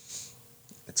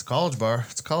 It's a college bar.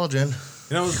 It's a college inn.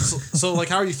 You know, so like,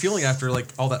 how are you feeling after like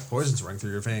all that poison's running through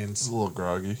your It's veins? a little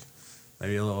groggy.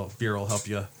 Maybe a little beer will help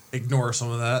you ignore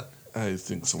some of that. I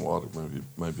think some water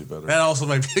might be better. That also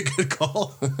might be a good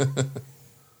call.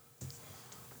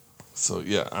 So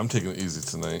yeah, I'm taking it easy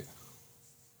tonight.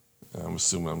 I'm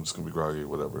assuming I'm just gonna be groggy or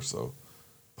whatever. So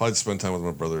probably spend time with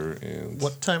my brother and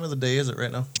What time of the day is it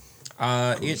right now?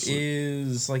 It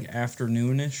is like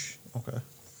afternoonish. Okay.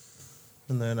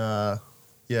 And then,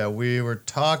 yeah, we were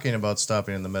talking about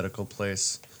stopping in the medical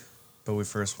place, but we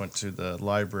first went to the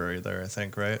library there, I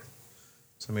think, right?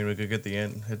 So, I mean, we could get the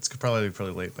inn. It's probably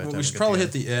late by the time We should probably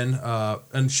hit the inn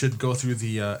and should go through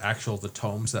the the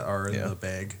tomes that are in Yeah. the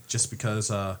bag, just because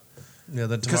Yeah,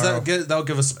 then because tomorrow. that'll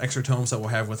give us some extra tomes that we'll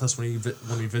have with us when we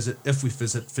visit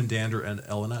Findander and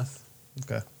Eleneth.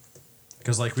 Okay.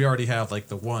 Because like we already have like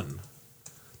the one,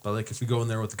 but like if we go in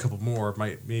there with a couple more,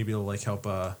 maybe it'll like help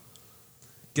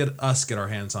get our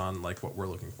hands on like what we're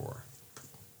looking for.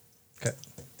 Okay.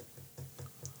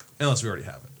 Unless we already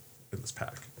have it in this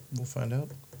pack. We'll find out.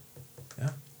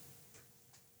 Yeah.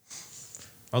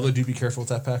 Although, do be careful with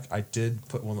that pack. I did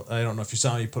put one. I don't know if you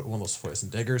saw me put one of those poison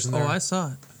daggers in there. Oh, I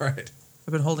saw it. Right.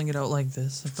 I've been holding it out like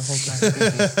this like the whole time.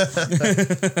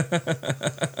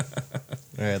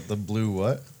 All right, the blue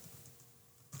what?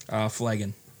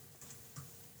 Flagon.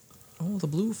 Oh, the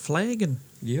blue flagon.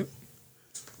 Yep.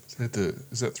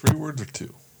 Is that 3 words or 2?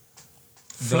 The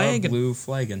Flagon. blue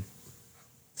flagon.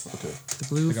 Okay. The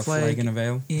blue Like a flag flagon of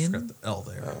ale. in. Got the L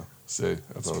there. Say,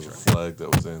 I thought it was a flag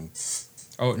that was in.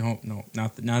 Oh no,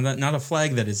 not a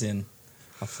flag that is in.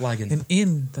 A flagon. An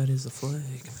in that is a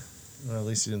flag. Well, at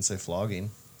least you didn't say flogging.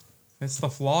 It's the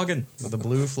flogging. The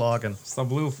blue flogging. It's the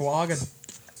blue flogging.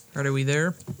 Right, are we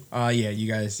there? Yeah, you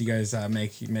guys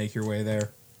make your way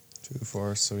there. 2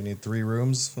 for us, so we need 3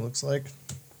 rooms. It looks like.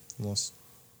 Almost.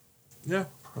 Yeah.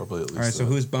 Probably at least. All right, so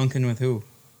who's bunking with who?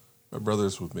 My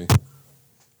brother's with me.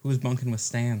 Who's bunking with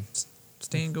Stan?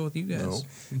 Stan, go with you guys. No.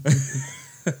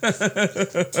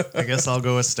 I guess I'll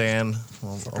go with Stan.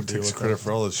 I'll Fucking deal takes with credit that.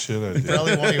 for all the shit I did.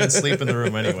 Probably won't even sleep in the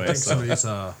room I anyway. think So. somebody's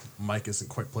mic isn't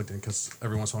quite plugged in because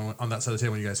every once in a while on that side of the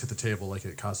table, when you guys hit the table, like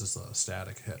it causes a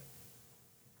static hit.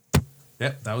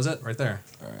 Yep, that was it right there.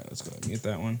 All right, let's go ahead and get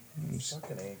that one.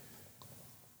 Fucking A.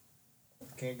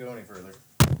 Can't go any further.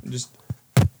 It's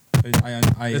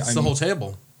the whole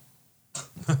table.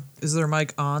 Is there a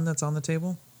mic on that's on the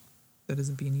table that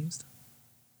isn't being used?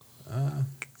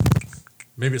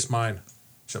 Maybe it's mine.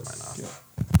 Shut mine off.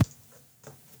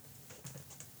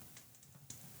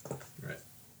 Right.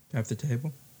 Tap the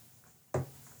table.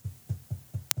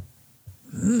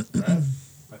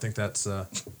 I think that's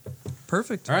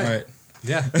Perfect. all right. All right.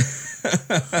 Yeah.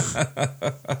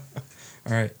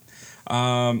 All right.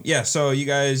 Yeah. So you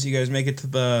guys make it to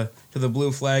the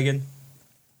blue flagon,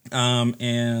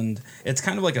 and it's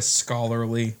kind of like a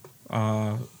scholarly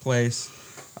place.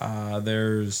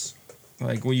 There's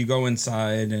like when you go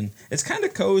inside, and it's kind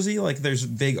of cozy. Like there's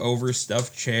big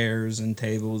overstuffed chairs and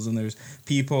tables, and there's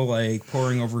people like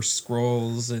poring over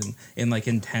scrolls and in like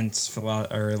intense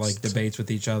debates with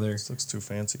each other. This looks too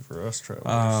fancy for us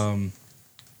travelers.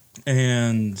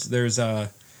 And there's a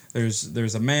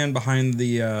man behind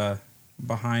the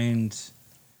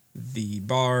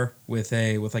bar with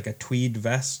like a tweed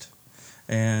vest,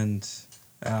 and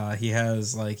he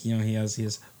has he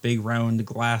has big round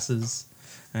glasses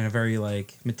and a very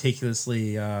like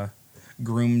meticulously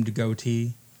groomed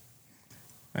goatee,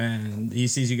 and he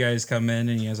sees you guys come in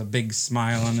and he has a big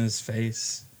smile on his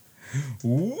face.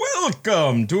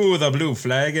 Welcome to the Blue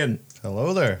Flagon.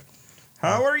 Hello there.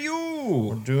 How are We're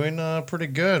you? doing pretty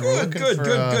good. We're Good,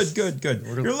 looking good.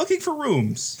 we're- You're looking for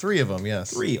rooms. 3 of them, yes.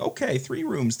 3. Okay, 3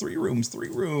 rooms.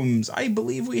 I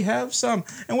believe we have some.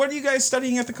 And what are you guys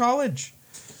studying at the college?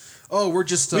 Oh, we're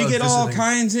just We get all visiting.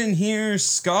 kinds in here,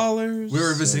 scholars. We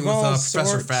were visiting of with all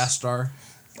Professor sorts. Fastar.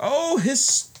 Oh,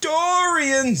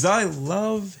 historians! I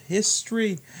love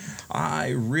history. I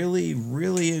really,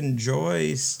 really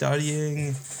enjoy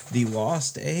studying the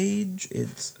Lost Age.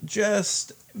 It's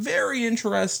just very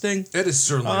interesting. It is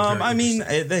certainly. very I mean,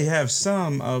 interesting. they have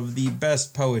some of the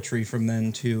best poetry from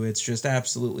then too. It's just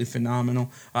absolutely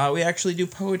phenomenal. We actually do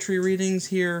poetry readings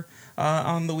here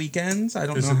on the weekends. I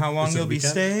don't know how long is it you'll be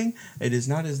weekend? staying. It is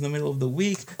not in the middle of the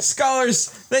week. Scholars,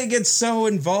 they get so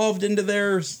involved into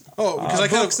their because I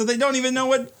kind books that they don't even know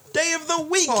what day of the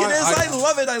week Oh, it is. I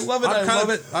love it. I love it. I love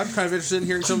it. I'm kind of interested in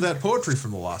hearing some of that poetry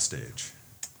from the Lost Age.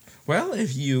 Well,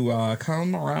 if you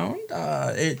come around,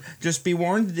 just be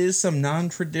warned, it is some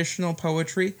non-traditional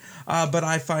poetry, but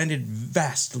I find it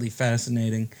vastly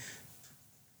fascinating.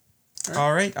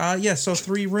 All right. So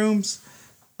 3 rooms.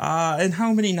 And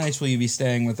how many nights will you be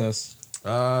staying with us?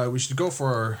 We should go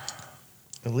for.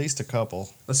 At least a couple.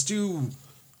 Let's do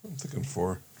I'm thinking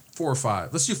 4. 4 or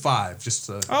 5. Let's do 5. Just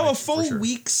to Oh, make a full for sure.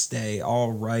 week stay.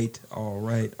 All right.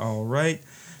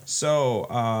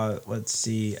 So, let's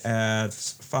see. At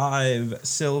 5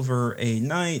 silver a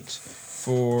night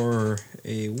for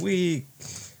a week.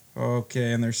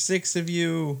 Okay, and there's 6 of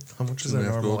you. How much is a 2.5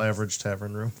 normal gold. average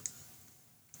tavern room?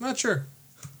 Not sure.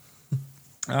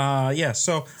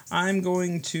 So I'm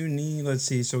going to need, let's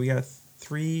see, so we got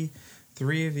three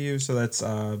of you, so that's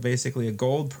basically a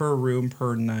gold per room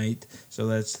per night. So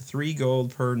that's 3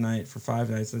 gold per night for 5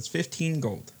 nights. That's 15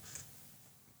 gold.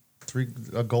 3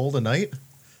 a gold a night?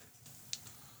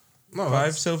 No,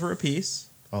 5 silver apiece.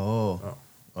 Oh.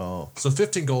 So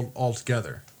 15 gold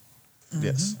altogether.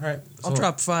 Yes. All right. I'll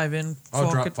drop 5 in. I'll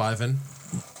Falk drop it. 5 in.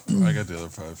 I got the other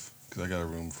 5 because I got a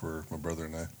room for my brother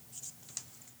and I.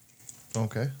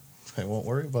 Okay. I won't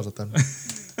worry about it then.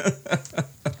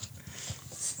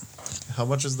 How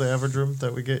much is the average room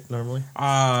that we get normally?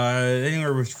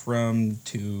 Anywhere from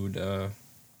two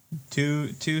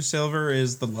silver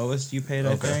is the lowest you paid,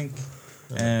 I think.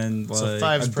 And So like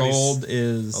five's a pretty gold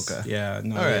is okay. yeah,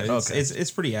 no, All right, yeah,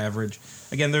 it's pretty average.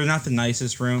 Again, they're not the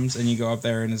nicest rooms, and you go up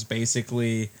there and it's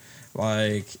basically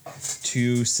like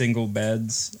 2 single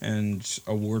beds and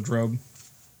a wardrobe.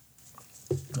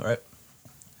 All right.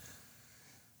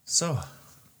 So,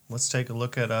 let's take a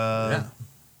look at.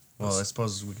 Well, I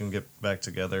suppose we can get back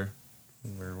together,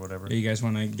 or whatever. You guys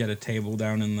want to get a table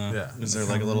down in the? Yeah. Is there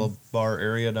like a little bar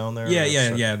area down there? Yeah, or yeah,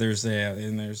 so- yeah. There's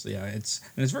it's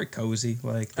very cozy.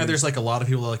 Like And there's like a lot of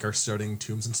people like are studying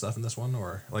tombs and stuff in this one,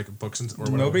 or like books or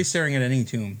whatever. nobody's staring at any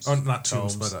tombs. Oh, not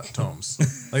tombs, but tomes.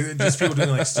 Like just people doing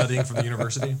like studying for the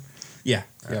university. Yeah,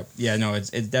 yep, yeah. No,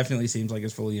 it definitely seems like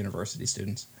it's full of university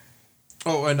students.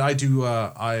 Oh, and I do.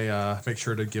 I make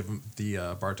sure to give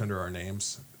the bartender our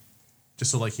names,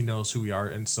 just so like he knows who we are,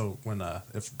 and so when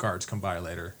if guards come by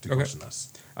later to question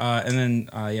us. And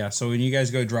then so when you guys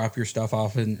go drop your stuff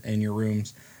off in your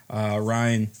rooms,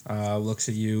 Ryan looks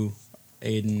at you,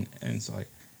 Aiden, and it's like,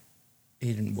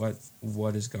 Aiden,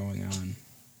 what is going on?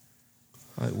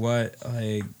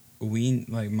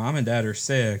 Mom and Dad are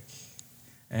sick,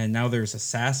 and now there's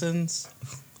assassins.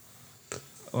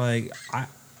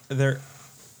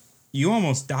 You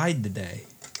almost died today.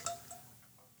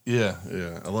 Yeah.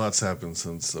 A lot's happened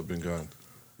since I've been gone.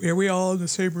 Are we all in the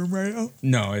same room right now?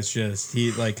 No, it's just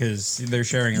because they're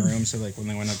sharing a room. So like when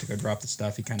they went up to go drop the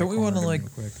stuff, he kind of Don't we want to cornered him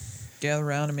like real quick. gather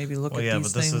around and maybe look Well, at yeah,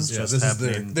 these but this things? is just this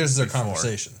happening. is their before.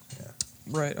 conversation. Yeah.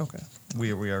 Right. Okay.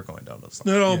 We are going down to the.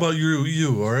 Not all about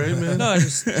you, all right, man? No, I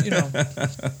just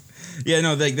Yeah,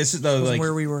 no, like this is the wasn't like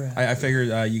where we were at. I figured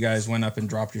you guys went up and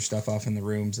dropped your stuff off in the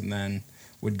rooms, and then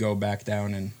would go back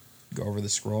down and go over the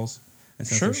scrolls. And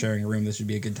since Sure. we're sharing a room, this would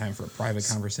be a good time for a private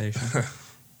conversation.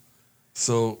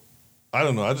 So, I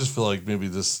don't know. I just feel like maybe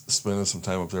just spending some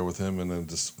time up there with him and then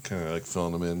just kind of like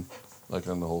filling him in, like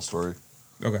on the whole story.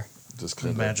 Okay. Just The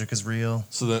kind of. magic is real.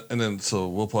 So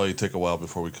we'll probably take a while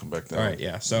before we come back down. All right.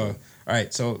 Yeah. So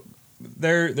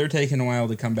they're taking a while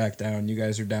to come back down. You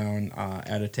guys are down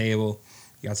at a table.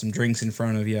 You got some drinks in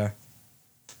front of you.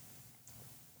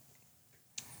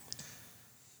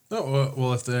 No,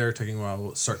 well, if they're taking a while,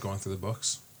 we'll start going through the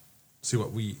books. See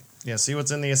what we. Yeah, see what's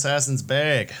in the assassin's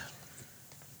bag.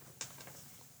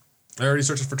 I already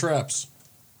searched for traps.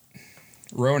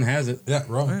 Rowan has it. Yeah, All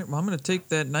wrong. right. Well, I'm going to take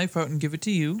that knife out and give it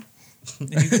to you. And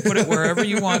you can put it wherever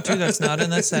you want to. That's not in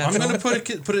that satchel. I'm gonna put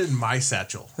it in my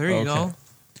satchel. There you Okay. go.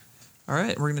 All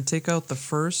right. We're going to take out the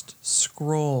first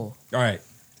scroll. All right.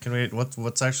 Can we?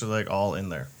 What's actually like all in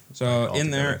there? So Like,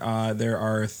 in there, altogether? there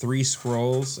are 3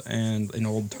 scrolls and an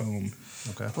old tome.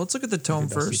 Okay. Well, let's look at the tome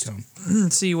Like a dusty first. tome.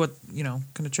 See what,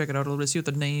 kind of check it out a little bit. See what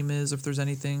the name is, if there's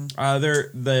anything.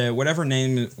 The whatever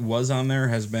name was on there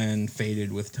has been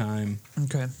faded with time.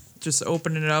 Okay. Just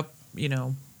opening it up,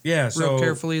 Yeah. So real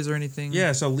carefully. Is there anything?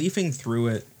 Yeah. So leafing through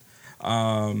it,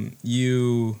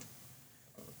 you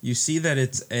see that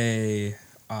it's a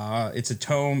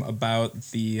tome about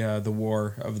the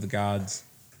war of the gods,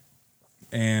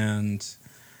 and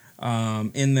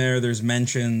in there's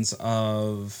mentions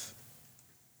of.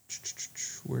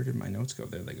 Where did my notes go?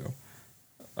 There they go.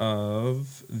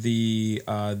 Of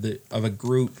of a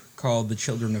group called the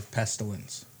Children of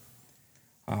Pestilence,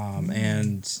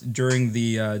 and during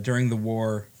the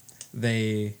war,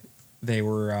 they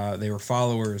were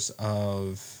followers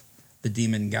of the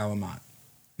demon Galamat.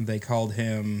 They called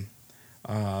him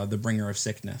the bringer of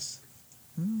sickness.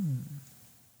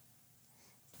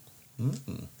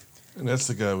 And that's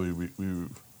the guy we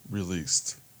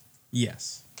released.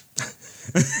 Yes.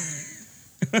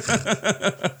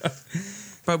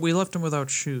 But we left him without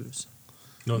shoes.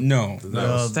 No.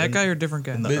 That guy or different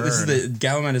guy? This is the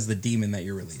Galamat is the demon that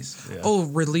you released. Yeah. Oh,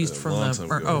 released from long the.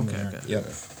 time Or, ago. oh, okay. Yep.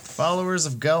 Followers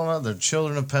of Galamat, they're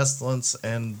children of pestilence,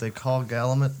 and they call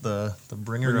Galamat the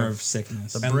bringer, Bringer of of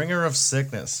sickness. the bringer of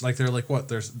sickness. Like they're like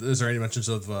what? Is there any mentions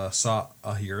of saw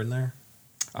a here in there?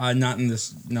 Not in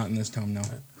this tome, no.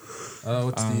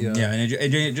 What's the? Yeah, and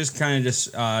it just kind of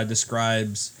just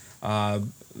describes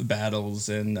battles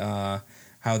and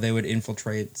how they would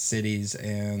infiltrate cities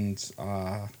and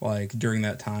like during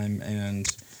that time, and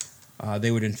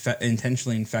they would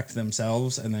intentionally infect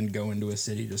themselves and then go into a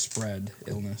city to spread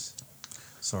illness.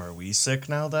 So are we sick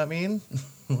now? That mean?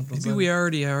 Maybe we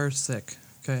already are sick.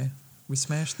 Okay. We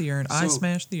smashed the urn. I So-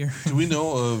 smashed the urn. Do we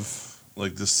know of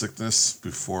like this sickness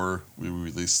before we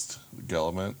released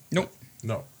Galamat? Nope,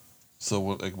 No. So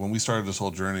like when we started this whole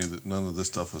journey, none of this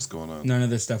stuff was going on. none of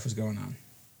this stuff was going on.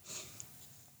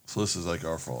 So this is like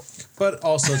our fault. But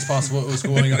also, it's possible it was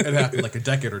going on. It happened like a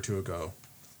decade or two ago.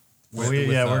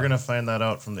 we're gonna find that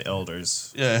out from the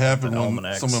elders. Yeah, it happened The when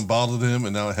almanacs. someone bottled him,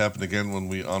 and now it happened again when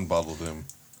we unbottled him.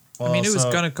 I mean, it was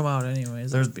so- gonna come out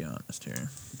anyways. Let's be honest here.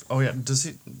 Oh yeah,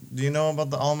 do you know about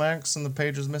the almanacs and the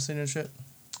pages missing and shit?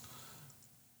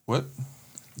 What?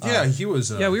 Yeah, he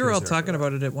was. Yeah, we he were was all there for talking that.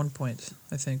 about it at one point.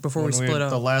 I think before we When split The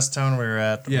up. last town we were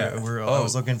at, Yeah. I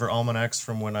was looking for almanacs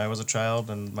from when I was a child,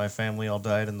 and my family all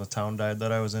died, and the town died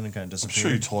that I was in, and kind of I'm disappeared.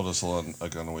 sure you told us a lot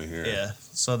like on the way here. Yeah.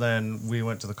 So then we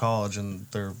went to the college, and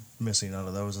they're missing out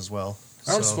of those as well.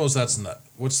 I don't So- suppose that's in that.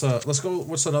 Let's go.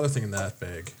 What's another thing in that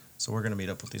bag? So we're gonna meet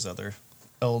up with these other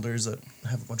elders that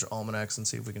have a bunch of almanacs and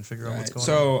see if we can figure out what's Right.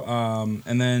 going on. So,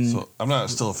 and then So I'm not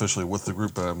still officially with the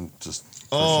group, but I'm just.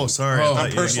 Oh, personally- sorry. I Oh, thought I'm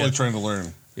you- personally yeah. trying to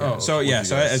learn. yeah, Oh, so with yeah, you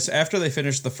so guys. as after they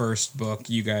finish the first book,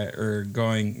 you guys are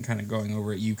going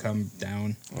over it. You come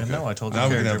down. And now I told you Now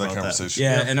we can character have that about conversation.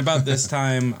 Yeah, and about this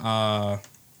time, what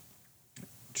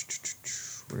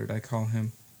did I call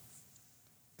him?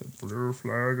 The blue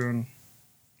flagon.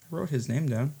 I wrote his name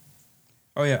down.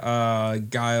 Oh yeah,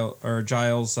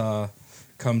 Giles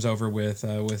comes over with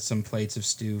some plates of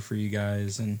stew for you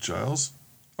guys, and Giles?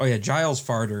 oh yeah, Giles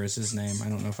Farter is his name. I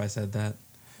don't know if I said that.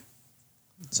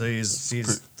 So he's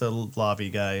the lobby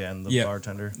guy and the Yep.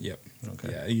 bartender. Yep.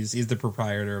 Okay. Yeah, he's the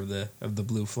proprietor of the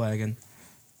blue flagon.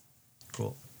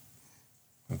 Cool.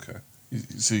 Okay.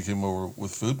 So you came over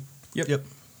with food? Yep.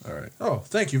 All right. Oh,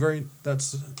 thank you very.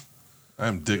 That's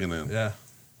I'm digging in. yeah.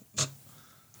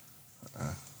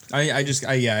 I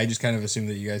just kind of assumed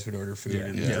that you guys would order food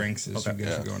and Yeah. drinks as Okay. you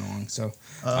guys Yeah. are going along. So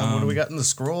What do we got in the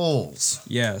scrolls?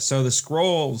 yeah, so the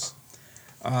scrolls,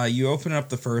 you open up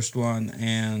the first one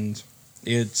and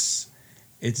it's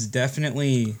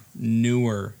definitely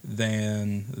newer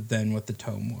than what the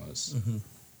tome was.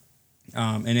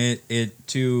 And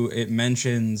it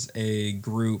mentions a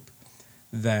group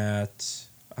that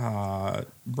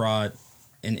brought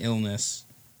an illness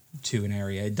to an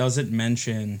area. It doesn't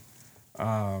mention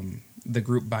the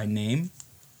group by name,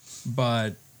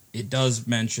 but it does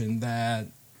mention that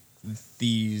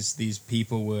these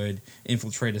people would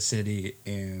infiltrate a city,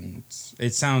 and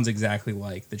it sounds exactly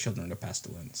like the Children of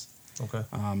Pestilence. Okay.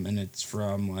 And it's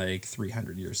from like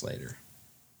 300 years later.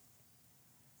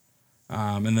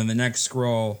 And then the next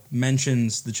scroll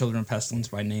mentions the Children of Pestilence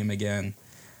by name again.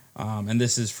 And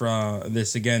this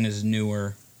again is a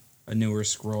newer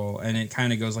scroll, and it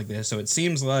kind of goes like this. So it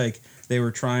seems like they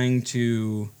were trying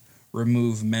to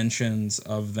remove mentions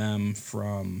of them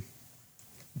from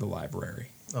the library,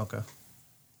 Okay.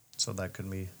 So that could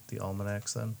be the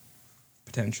almanacs then.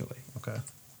 potentially. Okay.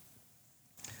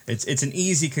 It's an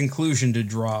easy conclusion to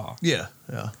draw. Yeah.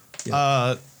 Yeah.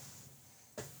 Yeah.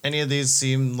 Any of these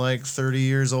seem like 30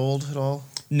 years old at all?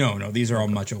 No, these are all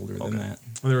much older than that.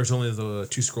 There was only the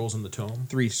 2 scrolls in the tome.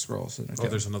 3 scrolls in a Oh, tome.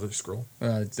 there's another scroll.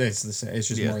 It's the same. It's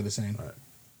just Yeah. more of the same. All right.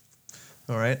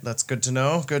 All right. That's good to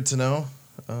know. Good to know.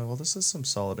 Well, this is some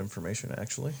solid information,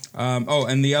 actually.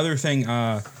 And the other thing,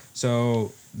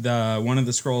 so one of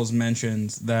the scrolls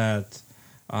mentions that,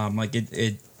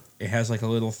 it has like a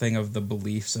little thing of the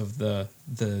beliefs of the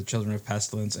Children of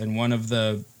Pestilence, and one of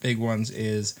the big ones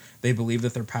is they believe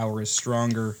that their power is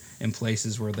stronger in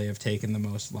places where they have taken the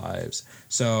most lives.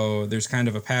 So there's kind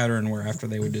of a pattern where after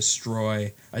they would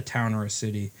destroy a town or a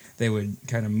city, they would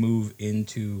kind of move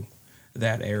into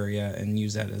that area and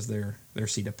use that as their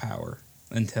seat of power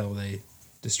until they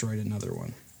destroyed another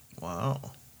one.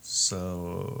 Wow.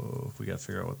 So we got to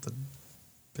figure out what the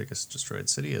biggest destroyed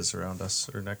city is around us,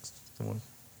 or next one.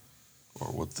 Or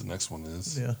what the next one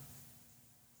is. Yeah.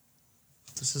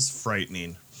 This is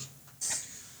frightening.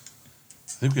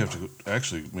 I think we have to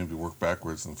actually maybe work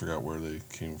backwards and figure out where they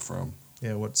came from.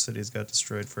 Yeah, what cities got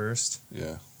destroyed first?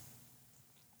 Yeah.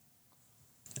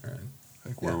 All right.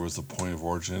 Like where was the point of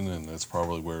origin, and that's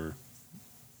probably where.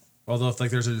 Although if like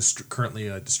there's currently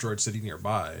a destroyed city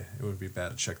nearby, it would be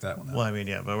bad to check that one out. Well, I mean,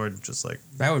 yeah, but we're just like,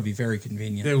 That would be very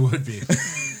convenient. It would be.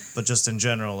 but just in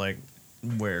general, like,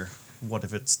 where? What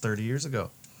if it's 30 years ago?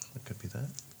 It could be that.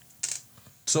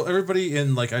 So everybody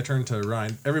in like I turned to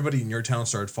Ryan. Everybody in your town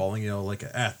started falling ill like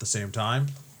at the same time.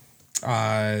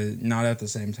 Not at the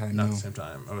same time. Not no. at the same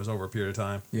time. It was over a period of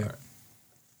time. Yeah.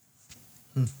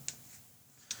 All right.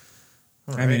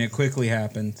 All I mean, right. it quickly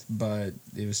happened, but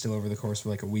it was still over the course of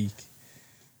like a week.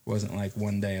 It wasn't like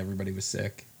one day everybody was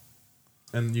sick.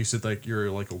 And you said like you're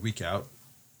like a week out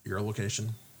your location.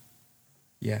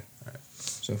 Yeah. All right.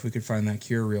 So if we could find that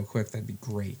cure real quick, that'd be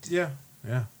great. Yeah.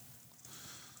 Yeah.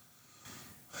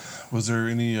 Was there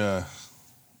any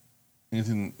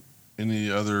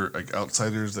any other like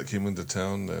outsiders that came into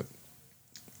town that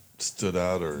stood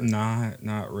out, or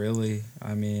Not really.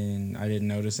 I mean, I didn't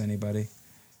notice anybody.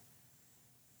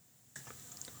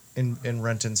 in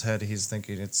Renton's head, he's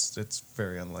thinking it's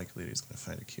very unlikely he's going to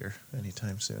find a cure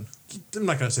anytime soon. I'm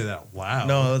not gonna say that loud.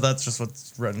 No, that's just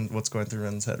what's going through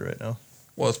Renton's head right now.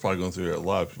 Well, it's probably going through a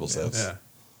lot of people's heads. Yeah.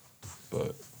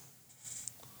 But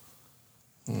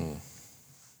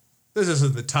This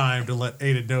isn't the time to let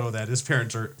Aiden know that his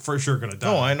parents are for sure gonna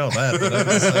die. Oh, I know that.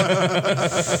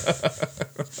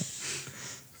 But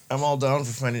I'm all down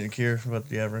for finding a cure,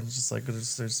 but yeah, Renton's just like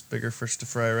there's bigger fish to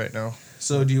fry right now.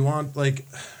 So do you want I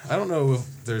don't know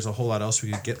if there's a whole lot else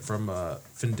we could get from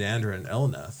Findandra and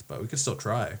Elneth, but we could still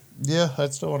try. Yeah,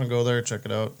 I'd still want to go there, check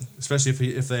it out. Especially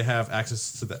if they have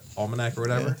access to the almanac or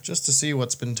whatever. Yeah, just to see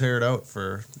what's been torn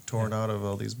out of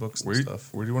all these books and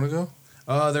stuff. Where do you want to go?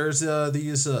 There's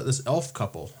this elf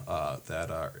couple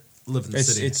that live in the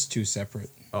city. It's two separate.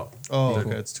 Oh,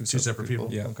 Okay, it's two separate people.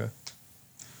 Yeah. Okay.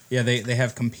 Yeah, they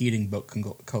have competing book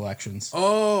collections.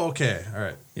 Oh, okay. All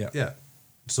right. Yeah. Yeah.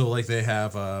 So they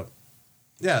have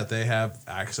they have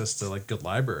access to good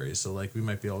libraries. So we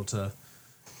might be able to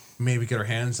maybe get our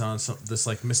hands on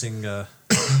this missing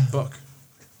book.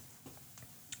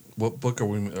 What book are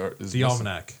we? Is The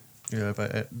almanac. Yeah,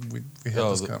 but we had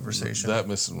this conversation. That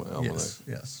missing almanac.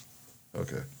 Yes.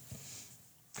 Okay.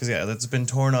 Because that's been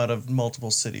torn out of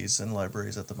multiple cities and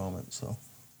libraries at the moment. So.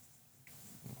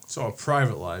 So a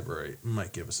private library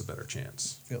might give us a better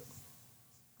chance. Yep.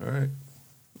 All right.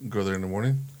 Go there in the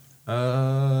morning.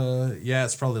 Yeah,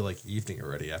 it's probably evening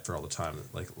already after all the time,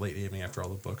 late evening after all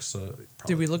the books. So Did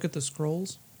probably, we look at the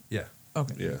scrolls? Yeah.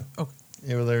 Okay. Yeah. Okay.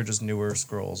 Yeah, well, they're just newer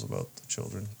scrolls about the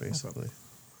children, basically.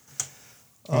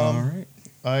 All right.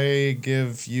 I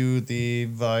give you the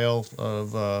vial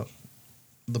of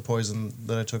the poison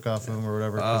that I took off him or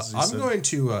whatever. 'cause I'm going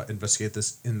to investigate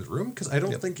this in the room because I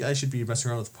don't think I should be messing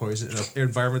around with poison in an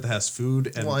environment that has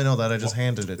food. And Well, I know that. I just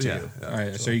handed it to you. yeah. All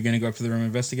right. So you're gonna go up to the room and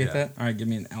investigate Yeah. that? All right. Give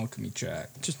me an alchemy check.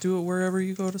 Just do it wherever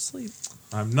you go to sleep.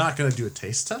 I'm not going to do a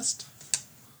taste test.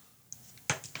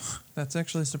 That's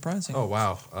actually surprising. Oh,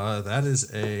 wow. That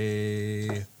is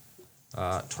a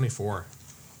 24.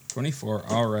 24.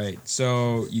 All right.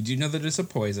 So you do know that it's a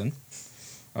poison,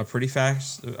 a pretty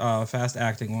fast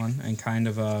acting one, and kind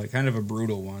of a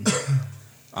brutal one.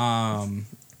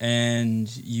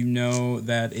 And you know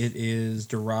that it is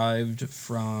derived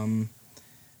from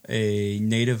a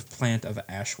native plant of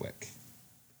Ashwick,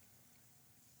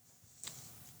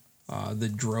 the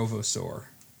Drovosaur.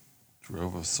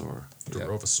 Drovosaur.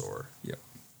 Drovosaur. Yep.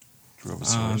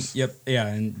 Drovosaurus. Yep. Yeah.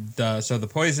 And so the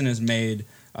poison is made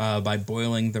by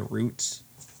boiling the roots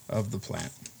of the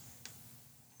plant,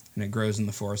 and it grows in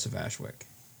the forest of Ashwick.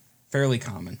 Fairly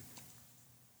common.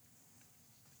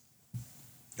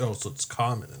 Oh, so it's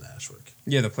common in Ashwick.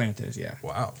 Yeah, the plant is. Yeah.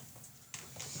 Wow.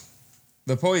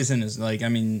 The poison is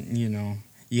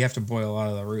you have to boil a lot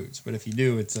of the roots, but if you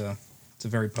do, it's a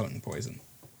very potent poison.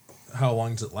 How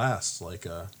long does it last?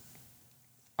 Well,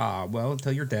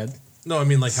 until you're dead. No, I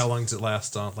mean how long does it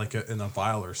last on in a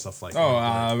vial or stuff like that?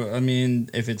 I mean,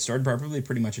 if it's stored properly,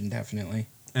 pretty much indefinitely.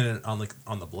 And on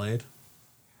the blade?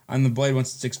 On the blade,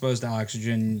 once it's exposed to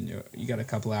oxygen, you got a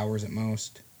couple hours at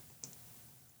most.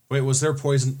 Wait, was there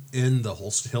poison in the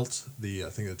hilt, the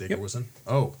thing that Dagger was in?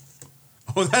 Oh,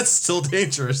 that's still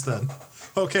dangerous then.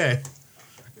 Okay,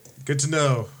 good to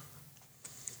know.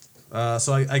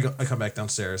 So I come back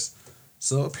downstairs.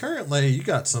 So apparently you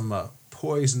got some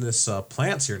poisonous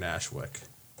plants here in Ashwick.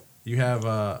 You have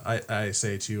I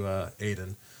say to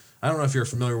Aiden, I don't know if you're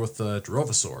familiar with the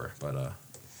Drovosaur, but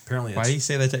apparently Why do you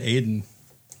say that to Aiden?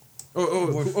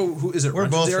 who is it? We're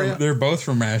Renton's both area? They're both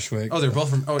from Ashwick. Oh, they're both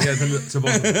from. Oh, yeah, to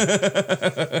both of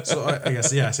them. So I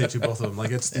guess I say to both of them.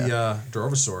 It's the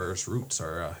Drovosaur's roots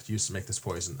are used to make this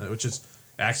poison, which is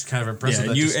actually kind of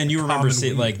impressive. Yeah, and you remember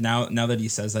seeing now that he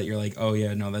says that, you're like, oh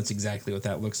yeah, no, that's exactly what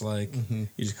that looks like. Mm-hmm.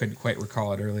 You just couldn't quite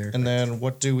recall it earlier. And then,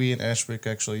 what do we in Ashwick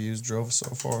actually use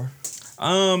Drovosaur for?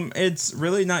 It's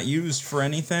really not used for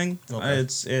anything. Okay.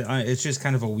 It's just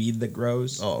kind of a weed that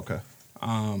grows. Oh, okay.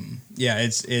 Yeah,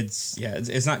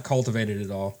 it's not cultivated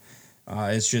at all.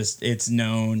 It's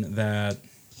known that,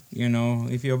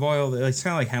 if you boil it, it's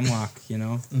kind of like hemlock,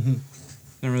 Mm-hmm.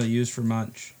 Not really used for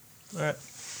much. All right.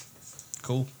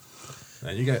 Cool.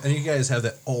 And you guys have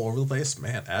that all over the place.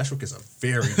 Man, Ashwick is a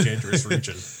very dangerous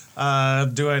region.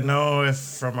 Do I know if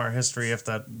from our history if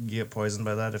you get poisoned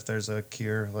by that, if there's a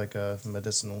cure, like a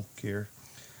medicinal cure?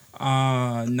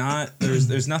 Not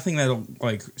there's nothing that'll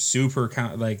super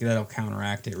that'll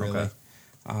counteract it really.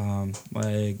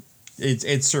 Okay.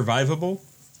 It's survivable.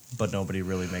 But nobody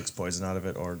really makes poison out of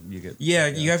it, or you get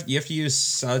You have to use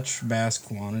such vast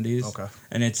quantities. Okay.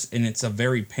 And it's a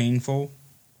very painful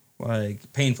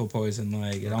poison.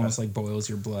 It almost boils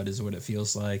your blood is what it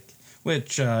feels like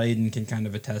which Aiden can kind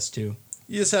of attest to.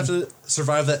 You just have to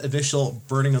survive that initial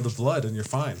burning of the blood, and you're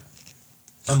fine.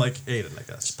 Unlike Aiden, I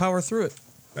guess. Power through it.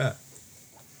 Yeah.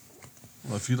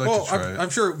 Well, if you'd like to try it. I'm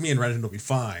sure me and Renton will be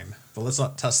fine, but let's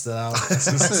not test it out.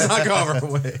 Let's not go our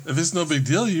way. If it's no big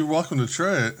deal, you're welcome to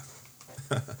try it.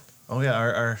 Oh yeah,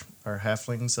 our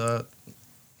halflings.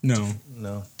 No.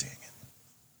 No, dang it.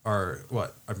 Are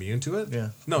what? Immune to it? Yeah.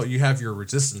 No, you have your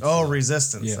resistance. Oh,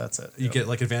 resistance. Yeah. That's it. You Yep. get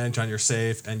like advantage on your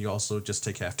save, and you also just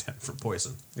take half 10 for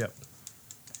poison. Yep.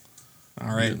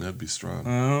 All right. Yeah, that'd be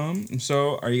strong.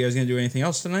 So are you guys going to do anything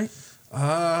else tonight?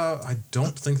 I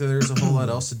don't think that there's a whole lot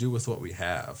else to do with what we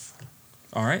have.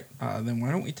 All right. Then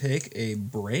why don't we take a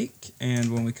break,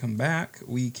 and when we come back,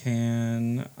 we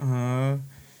can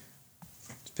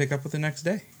pick up with the next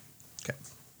day. Okay.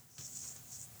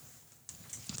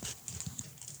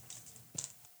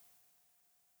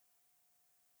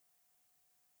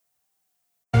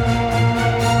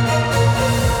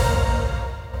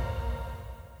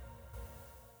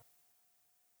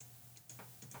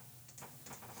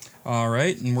 All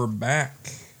right, and we're back.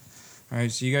 All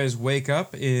right, so you guys wake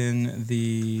up in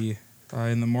the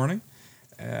morning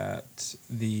at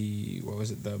the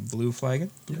the Blue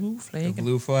Flagon? Blue The flag.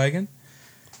 Blue Flagon.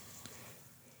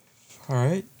 All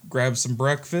right, grab some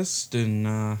breakfast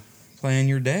and plan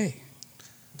your day.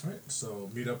 All right, so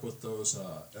meet up with those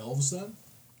elves then.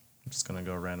 I'm just gonna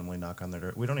go randomly knock on their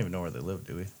door. We don't even know where they live,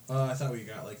 do we? I thought we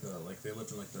got like they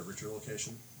lived in like the richer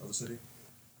location of the city.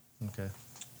 Okay.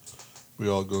 We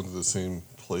all go to the same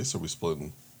place, or we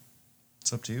splitting?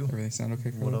 It's up to you. Everything sound okay?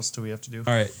 What else do we have to do?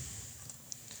 All right.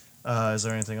 Is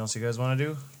there anything else you guys want to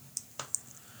do?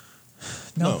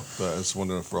 No. But I was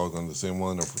wondering if we're all going to the same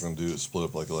one, or if we're going to do it split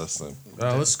up like last time.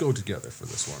 Let's go together for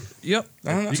this one. Yep.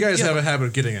 I don't know. You guys have a habit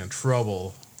of getting in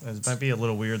trouble. It might be a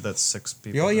little weird that 6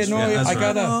 people. Oh yeah, no, Yeah, that's I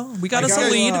right. gotta. We got us a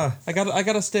gotta, lead. I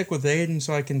gotta stick with Aiden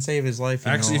so I can save his life.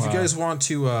 Actually, know, if you guys want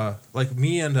to, like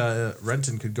me and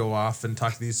Renton could go off and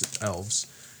talk to these elves.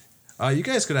 You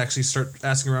guys could actually start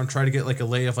asking around, try to get like a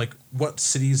lay of like what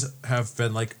cities have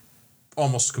been like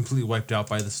almost completely wiped out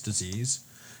by this disease,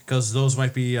 because those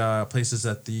might be places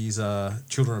that these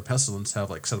children of pestilence have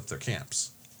like set up their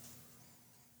camps.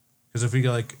 Because if we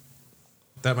go like,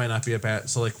 that might not be a bad.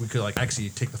 So like we could like actually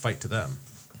take the fight to them.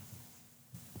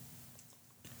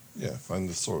 Yeah, find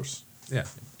the source. Yeah.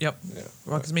 Yep. Yeah.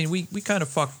 Well, because I mean, we kind of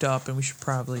fucked up, and we should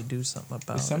probably do something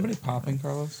about Is somebody it. popping,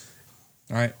 Carlos?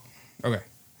 All right. Okay.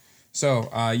 So,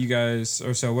 you guys,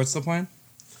 or so what's the plan?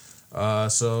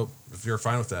 So if you're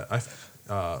fine with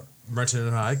that, Merton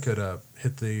and I could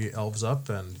hit the elves up,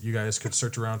 and you guys could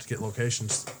search around to get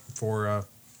locations for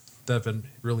that have been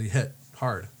really hit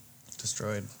hard.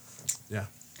 Destroyed. Yeah.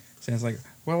 Sounds like,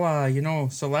 well,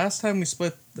 so last time we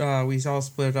all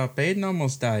split up, Aiden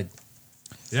almost died.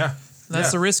 Yeah.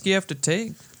 That's the risk you have to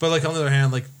take. But like on the other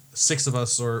hand, like six of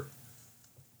us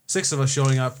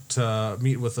showing up to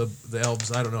meet with the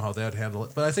elves, I don't know how they'd handle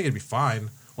it, but I think it'd be fine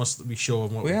once we show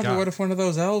them what we Yeah, got. but what if one of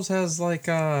those elves has like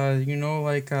a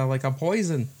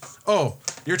poison? Oh,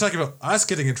 you're talking about us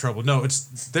getting in trouble. No,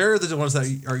 they're the ones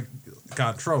that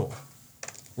got in trouble.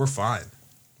 We're fine.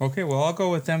 Okay, well I'll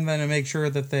go with them then and make sure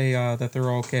that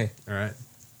they're okay. All right.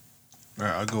 All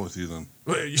right, I'll go with you then.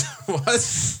 Wait,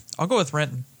 what? I'll go with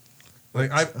Renton. Like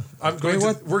I'm going.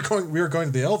 Wait, what? We were going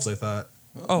to the elves. I thought.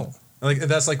 Oh, Like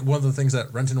that's like one of the things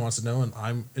that Renton wants to know, and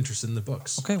I'm interested in the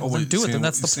books. okay. Well, then do it. Then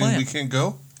that's the plan. We can't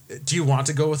go? Do you want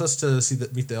to go with us to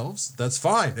meet the elves? That's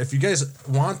fine. If you guys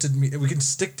want to meet, we can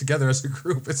stick together as a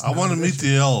group. I want to meet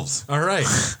the elves. All right.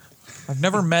 I've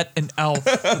never met an elf.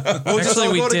 We'll just Actually,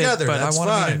 all we go did, together. but I That's want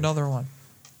to meet fine. another one.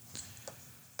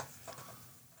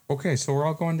 Okay, so we're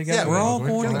all going together. Yeah, We're all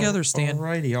going going together. together, Stan.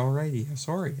 Alrighty.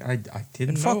 Sorry, I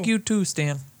didn't And know. fuck you too,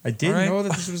 Stan. I didn't All right? know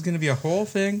that this was going to be a whole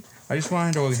thing. I just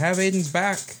wanted to have Aiden's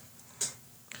back.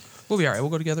 We'll be all right. We'll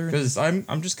go together. And Because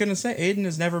I'm just gonna say Aiden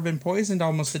has never been poisoned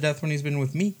almost to death when he's been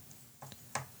with me.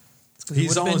 it's 'cause it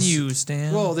would have been you,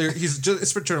 Stan. Well,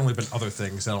 it's generally been other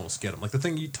things that almost get him, like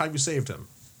the time you saved him.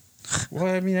 Well,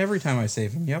 I mean, every time I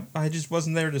save him, yep. I just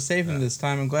wasn't there to save him this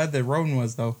time. I'm glad that Roan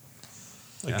was though.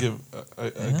 I give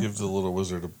the little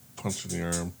wizard a punch in the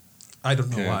arm. I don't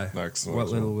know Okay, why. next What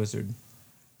little wizard?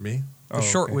 Me? the Oh,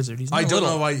 short okay. wizard. He's I not don't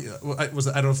little. know why. I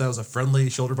don't know if that was a friendly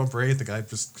shoulder bump or anything. I'm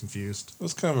just confused. It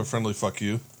was kind of a friendly fuck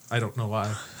you. I don't know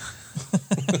why.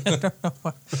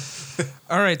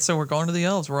 All right, so we're going to the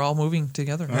elves. We're all moving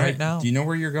together All right now. Do you know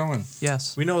where you're going?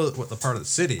 Yes. We know what the part of the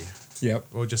city. Yep.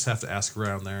 We'll just have to ask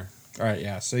around there. All right,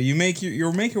 yeah. So you make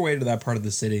your way to that part of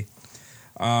the city,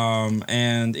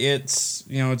 and it's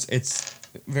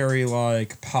very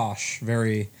like posh,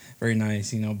 very very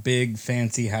nice. You know, big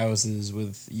fancy houses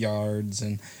with yards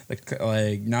and like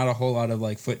not a whole lot of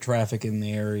like foot traffic in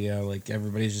the area. Like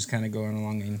everybody's just kind of going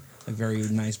along in like very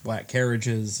nice black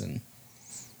carriages and.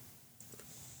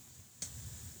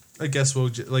 I guess we'll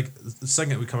like the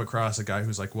second we come across a guy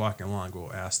who's like walking along,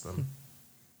 we'll ask them.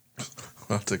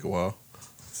 That'll take a while.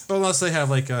 But unless they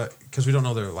have like because we don't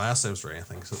know their last names or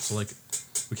anything, so like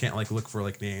we can't like look for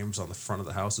like names on the front of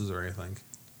the houses or anything.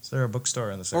 Is there a bookstore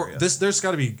in this Or area? there's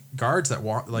got to be guards that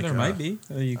walk like There might be.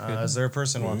 You could. Is there a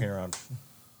person walking around?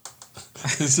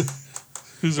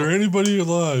 Is there anybody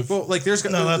alive? Well, like there's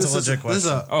No, that's a legit This is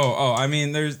question. I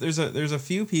mean, there's a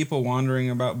few people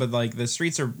wandering about, but like the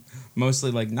streets are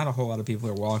mostly like not a whole lot of people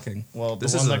are walking. Well, the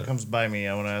This one is that a- comes by me,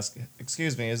 I want to ask,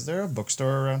 excuse me, is there a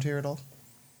bookstore around here at all?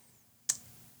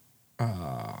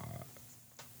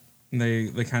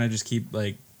 They kind of just keep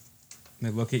like they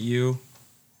look at you,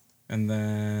 and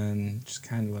then just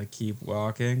kind of like keep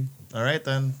walking, All right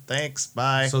then, thanks,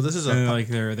 bye. so this is and a like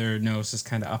their nose is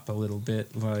kind of up a little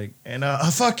bit, like And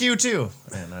fuck you too.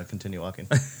 And continue walking.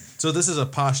 so this is a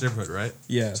posh neighborhood, right?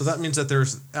 yeah. So that means that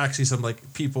there's actually some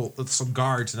like people, some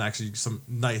guards, and actually some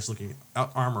nice looking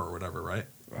armor or whatever, right?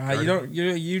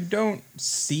 You don't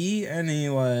see any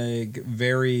like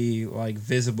very like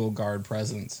visible guard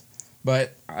presence,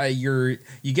 but you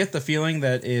get the feeling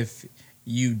that if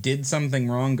you did something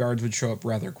wrong, guards would show up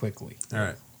rather quickly. All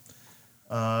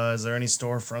right. Is there any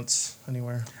storefronts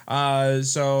anywhere?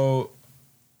 So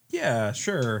yeah,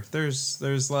 sure.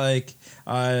 There's like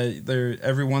there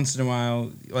every once in a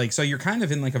while, like, so you're kind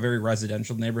of in like a very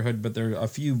residential neighborhood, but there a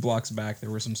few blocks back there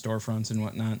were some storefronts and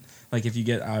whatnot. Like if you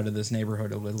get out of this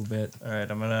neighborhood a little bit. All right,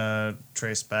 I'm gonna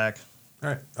trace back. All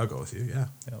right. I'll go with you. Yeah.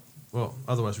 Yep. Well,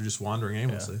 otherwise we're just wandering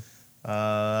aimlessly.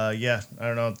 Yeah, I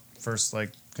don't know. First,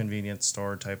 like convenience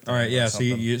store type. All right, thing or yeah. So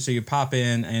something. you pop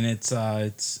in and it's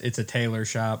a tailor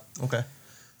shop. Okay.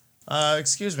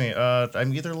 Excuse me.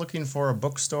 I'm either looking for a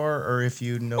bookstore or if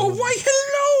you know. Oh, why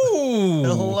hello.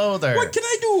 Hello there. What can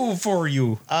I do for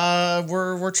you?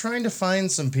 We're trying to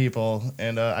find some people,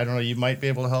 and I don't know. You might be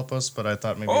able to help us, but I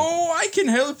thought maybe. Oh, I can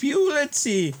help you. Let's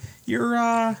see.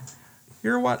 You're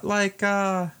what, like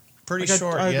pretty like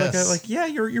short. a, Yes. yeah,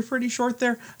 you're pretty short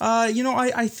there. I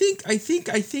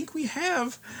think we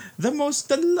have the most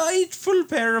delightful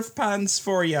pair of pants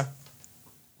for you.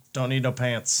 Don't need no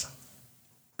pants.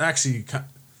 Actually,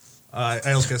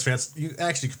 I look at his pants. You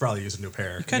actually could probably use a new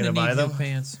pair. You kind of gonna buy need new them?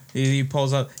 pants. He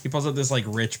pulls out this like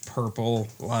rich purple,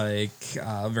 like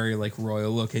very like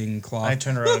royal looking cloth. I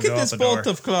turn around Look and go at out this the bolt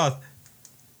door. of cloth.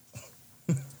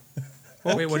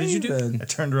 Wait, what did you do? then. I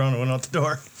turned around and went out the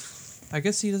door. I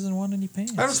guess he doesn't want any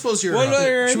pants. I don't suppose you're. Well,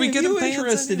 are Should we any get of him you pants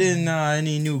interested in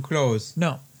any new clothes?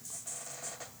 No.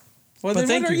 Well, But then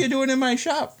thank what are you. you doing in my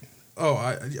shop?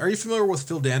 Are you familiar with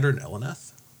Phil Dander and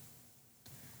Eleneth?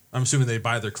 I'm assuming they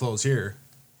buy their clothes here.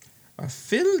 A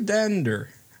Phil Dander.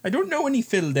 I don't know any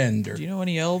Phil Dander. Do you know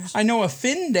any elves? I know a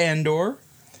Finn Dandor.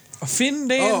 A Fin Oh,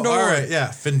 Dandor. all right,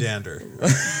 yeah, Finn Dander.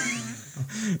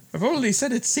 I've only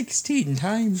said it 16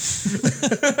 times.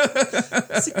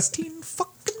 16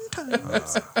 fucking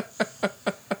times.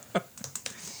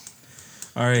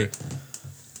 All right.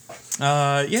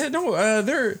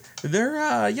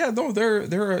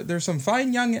 There's some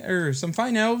fine some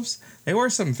fine elves. They wear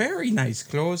some very nice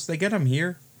clothes. They get them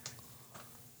here.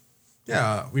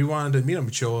 Yeah, we wanted to meet him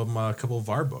and show him a couple of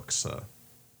our books.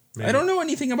 Maybe. I don't know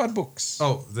anything about books.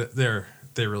 Oh,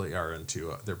 they really are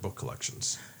into their book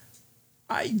collections.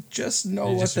 I just know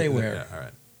You what just- they wear. Yeah, all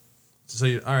right. So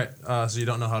you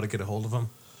don't know how to get a hold of them?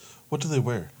 What do they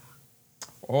wear?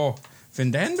 Oh,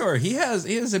 Findandor, he has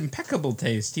impeccable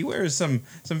taste. He wears some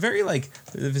very like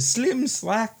slim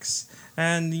slacks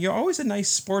and always a nice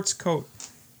sports coat.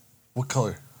 What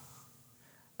color?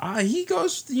 He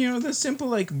goes the simple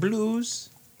like blues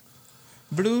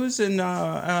and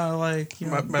like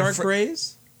My dark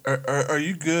grays. Are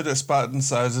you good at spotting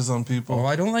sizes on people? Oh,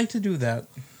 I don't like to do that.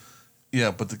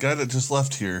 Yeah, but the guy that just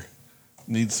left here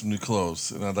needs some new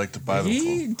clothes, and I'd like to buy them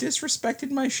He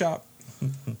disrespected my shop. for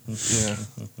him. Yeah,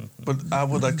 but I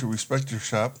would like to respect your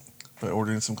shop by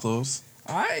ordering some clothes.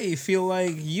 I feel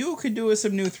like you could do with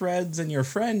some new threads, and your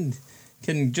friend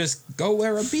can just go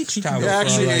wear a beach towel. Yeah,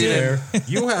 actually, right there.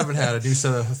 you haven't had a new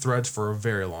set of threads for a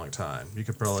very long time. You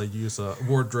could probably use a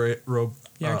wardrobe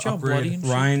Yeah, aren't y'all upgrade. bloody and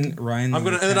shit? Ryan. I'm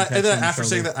gonna kinda taps and you then on the after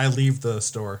saying shoulder. that, I leave the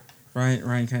store.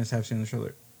 Ryan kind of taps you on the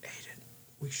shoulder. Aiden,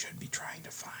 we should be trying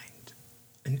to find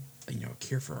a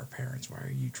cure for our parents. Why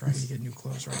are you trying to get new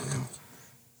clothes right now?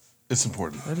 It's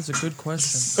important. That is a good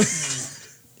question.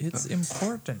 It's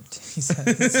important, he says.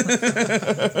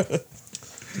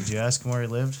 Did you ask him where he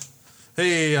lived?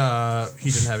 Hey,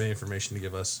 he didn't have any information to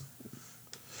give us.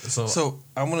 So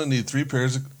I'm gonna need 3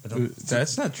 pairs of.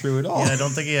 That's not true at all. Yeah, I don't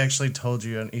think he actually told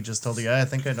you, and he just told you, I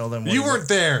think I know them. You weren't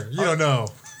there. You don't know.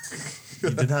 He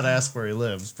did not ask where he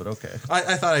lives, but okay.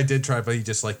 I thought I did try, but he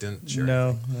just didn't share.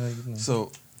 No.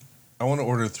 So I want to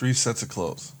order 3 sets of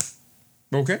clothes.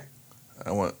 Okay.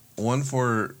 I want one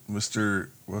for Mr.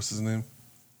 What's his name?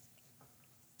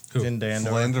 Findander.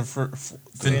 Philander.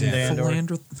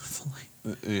 Findander.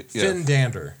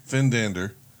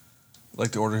 Findander. I'd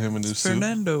like to order him a new suit.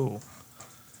 Fernando.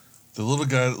 The little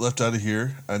guy that left out of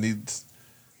here, I need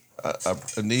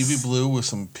a navy blue with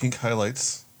some pink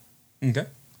highlights Okay.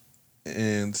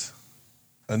 and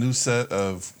a new set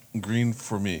of green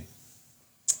for me.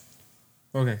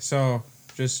 Okay. So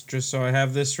just so I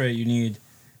have this straight, you need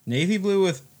navy blue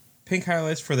with pink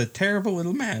highlights for the terrible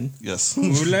little man Yes.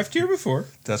 who left here before.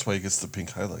 That's why he gets the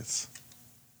pink highlights.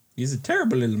 He's a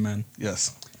terrible little man.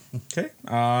 Yes. Okay.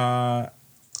 I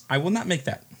will not make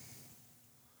that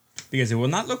because it will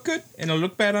not look good and it'll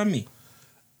look bad on me.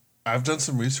 I've done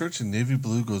some research and navy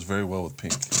blue goes very well with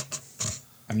pink.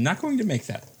 I'm not going to make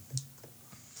that.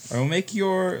 I will make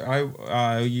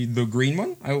the green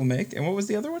one. I will make. And what was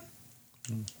the other one?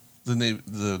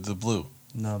 The blue.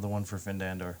 No, the one for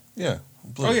Findander. Yeah.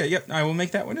 Blue. Oh yeah, yep. I will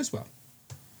make that one as well.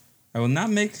 I will not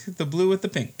make the blue with the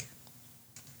pink.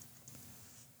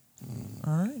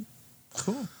 All right.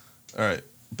 Cool. All right.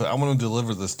 But I'm going to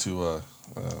deliver this to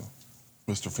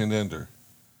Mr. Findander.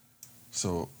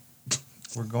 So,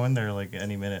 We're going there like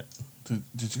any minute.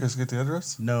 did you guys get the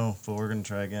address? No, but we're going to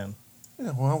try again.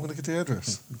 Yeah, well, I'm going to get the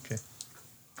address. Okay.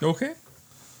 Okay.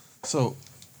 So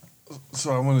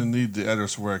I'm going to need the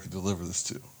address where I can deliver this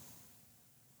to.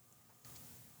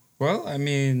 Well, I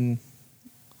mean,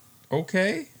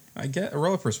 okay. I get a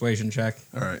roll of persuasion check.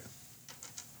 All right.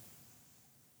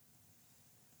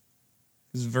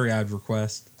 This is a very odd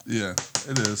request. Yeah,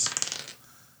 it is.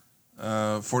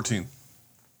 14.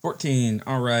 14.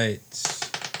 All right.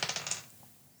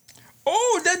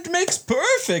 Oh, that makes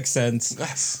perfect sense.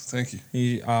 Yes, thank you.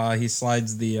 He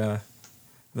slides an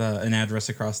address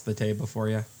across the table for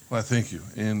you. Well, thank you.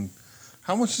 And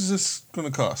how much is this going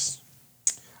to cost?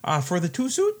 For the 2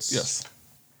 suits? Yes.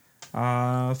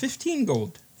 15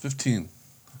 gold. 15.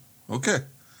 Okay.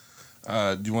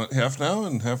 Do you want half now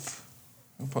and half?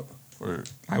 Or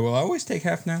I will always take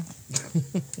half now.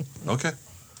 okay.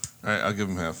 All right, I'll give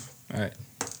him half. All right.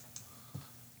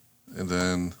 And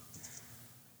then,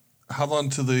 how long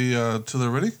till they're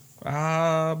ready?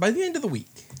 By the end of the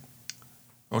week.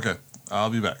 Okay,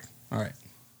 I'll be back. All right.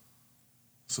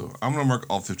 So I'm gonna mark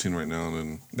all 15 right now, and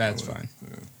then That's fine.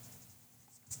 Yeah.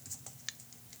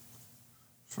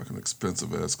 Fucking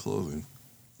expensive ass clothing.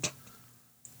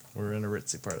 We're in a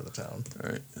ritzy part of the town. All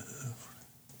right.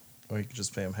 Or you could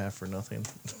just pay him half for nothing.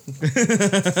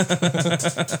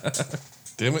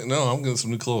 Damn it! No, I'm getting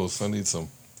some new clothes. I need some.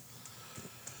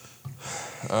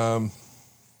 All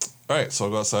right, so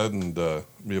I'll go outside and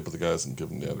meet up with the guys and give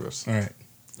them the address. All right.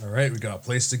 All right, we got a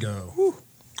place to go. All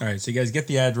right. So you guys get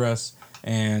the address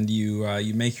and you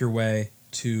make your way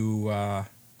to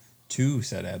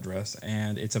said address,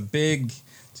 and it's a big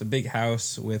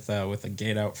house with a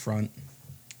gate out front.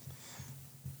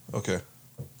 Okay.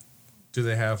 Do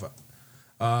they have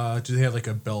like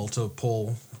a bell to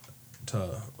pull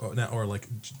or like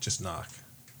just knock?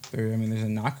 There's a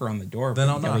knocker on the door. Then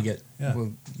but I'll you gotta knock. get. Yeah.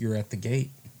 Well, you're at the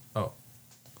gate. Oh.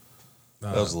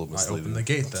 That was a little I misleading. open the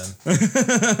gate then.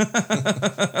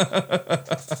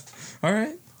 All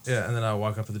right. Yeah, and then I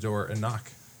walk up to the door and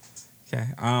knock. Okay.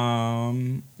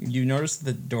 You notice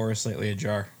the door is slightly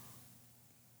ajar.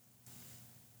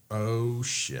 Oh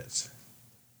shit.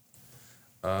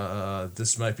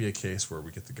 This might be a case where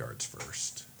we get the guards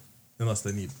first, unless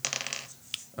they need.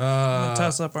 I'm gonna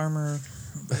toss up armor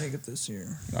bag at this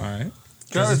here. All right.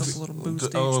 Guards. A little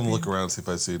boost I want to HP. look around and see if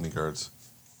I see any guards.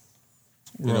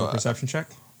 Roll a perception check.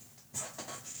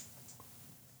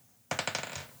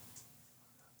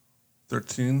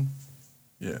 13.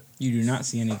 Yeah. You do not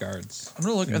see any guards. I'm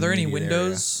gonna look. in Are there the any immediate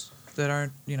windows that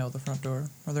aren't, the front door?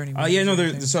 Are there any? Yeah, no.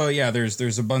 windows or anything?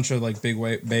 There's a bunch of like big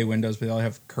bay windows, but they all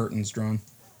have curtains drawn.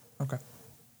 Okay.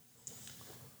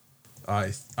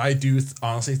 I do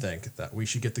honestly think that we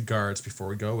should get the guards before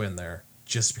we go in there,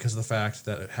 just because of the fact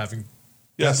that having.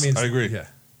 Yes, that means, I agree.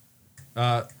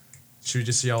 Yeah. Should we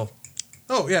just yell?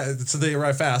 Oh yeah, so they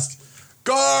arrive fast.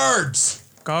 Guards.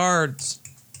 Guards.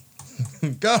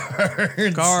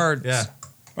 Guards! Guards. Yeah.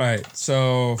 All right,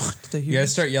 so They you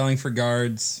guys start yelling for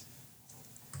guards,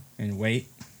 and wait,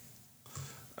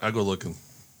 I go looking.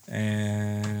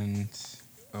 and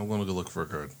I'm going to go look for a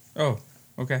guard. oh,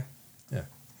 okay. Yeah.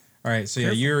 All right, so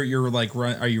yeah, you're like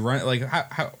run. Are you run? Like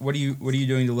how? What are you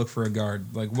doing to look for a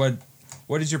guard? Like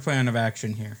what is your plan of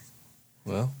action here?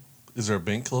 Well, is there a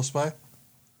bank close by?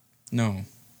 No,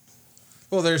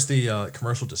 Well, there's the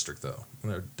commercial district though.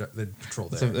 They patrol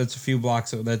there. that's a few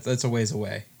blocks. That's a ways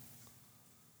away.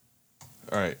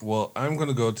 All right. Well, I'm going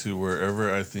to go to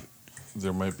wherever I think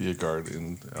there might be a guard,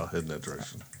 and I'll head in that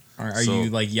direction. All right, are So- you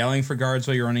like yelling for guards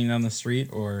while you're running down the street,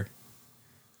 or?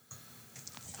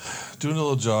 Doing a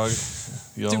little jog,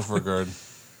 yelling for a guard.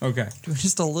 Okay, Do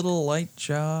just a little light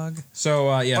jog.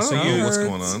 so yeah, I so don't know you what's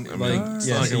going on. I like, mean, it's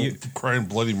yeah, not like so I'm you- crying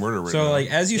bloody murder right so now.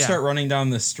 like as you Yeah. start running down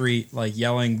the street, like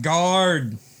yelling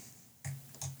guard,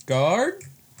 guard,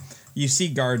 you see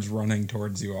guards running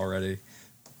towards you already.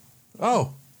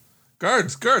 Oh,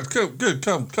 guards,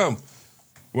 come.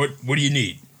 What do you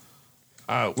need?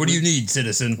 What do you need,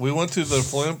 citizen? We went to the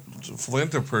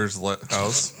philanthropist's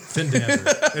house. Findander.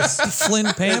 It's Flynn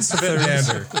Panthers.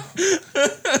 Findander.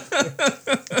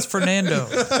 It's Fernando.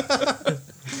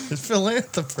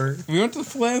 Philanthropist. We went to the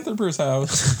philanthropist's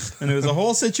house, and it was a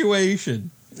whole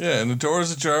situation. Yeah, and the door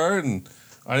is ajar, and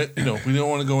we didn't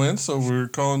want to go in, so we were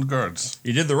calling the guards.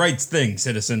 You did the right thing,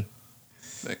 citizen.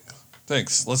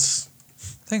 Thanks.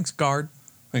 Thanks, guard.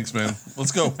 Thanks, man.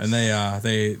 Let's go. And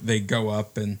they go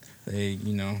up and they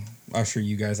usher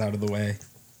you guys out of the way,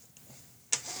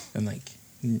 and like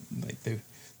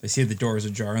they see the doors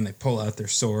ajar and they pull out their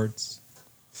swords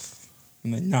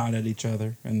and they nod at each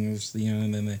other, and there's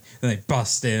and then they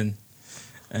bust in,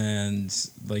 and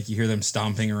like you hear them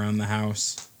stomping around the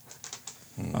house.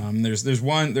 There's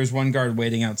one guard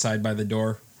waiting outside by the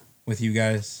door with you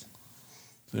guys.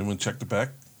 Did anyone check the back?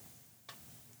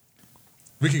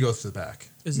 We could go to the back.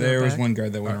 Is There was back? one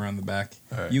guard that went around the back.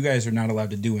 All right. You guys are not allowed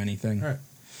to do anything All right.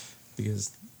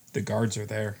 because the guards are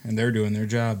there and they're doing their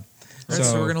job. All right,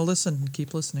 so we're gonna listen.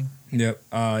 Keep listening. Yep.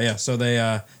 Yeah. So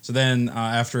they. So then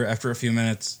after a few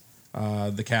minutes,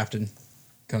 the captain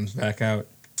comes back out.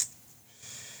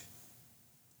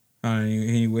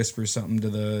 He whispers something to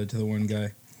the one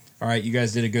guy. All right, you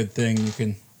guys did a good thing.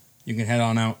 You can head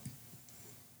on out.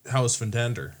 How is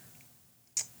Findander?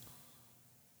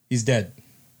 He's dead.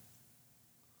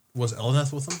 Was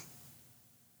Elneth with him?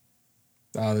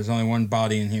 There's only one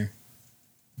body in here.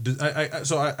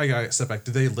 So I got to step back.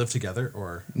 Did they live together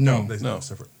or No. They No. live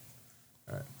separate.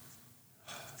 All right.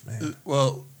 Man.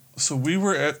 Well, so they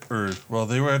were at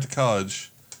the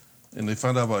college, and they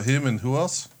found out about him and who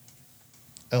else?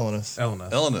 Elenith.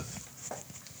 Elneth. Elenith.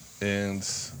 And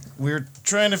We were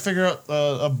trying to figure out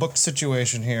a book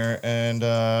situation here, and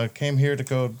came here to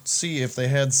go see if they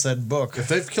had said book. If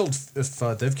they've killed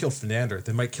Findander,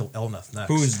 they might kill Elneth next.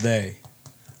 Who's they?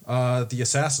 the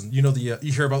assassin? You know you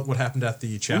hear about what happened at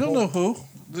the we chapel? don't know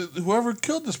who. Whoever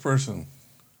killed this person.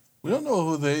 We don't know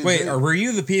who they. Wait, they, were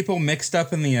you the people mixed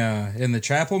up in the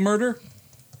chapel murder?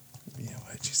 Yeah,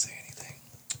 why did you say anything?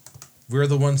 We're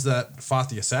the ones that fought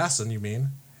the assassin. You mean?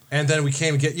 And then we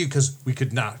came to get you because we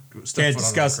could not. step Can't foot on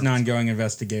discuss an our ongoing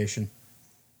investigation.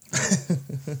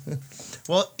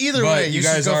 Well, either But way, you should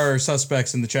guys go- are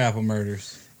suspects in the chapel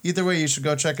murders. Either way, you should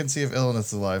go check and see if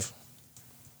Elenith's alive.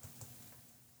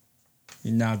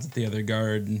 He nods at the other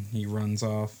guard and he runs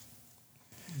off.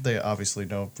 They obviously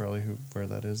know probably where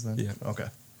that is. Then. Yeah. Okay.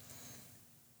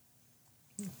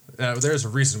 There's a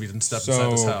reason we didn't step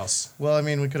inside this So- house. Well, I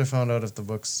mean, we could have found out if the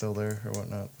book's still there or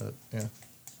whatnot, but yeah.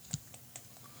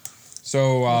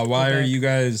 So why are back. you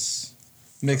guys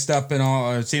mixed up in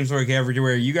all? It seems like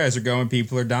everywhere you guys are going,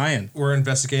 people are dying. We're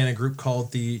investigating a group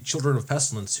called the Children of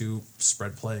Pestilence who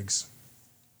spread plagues.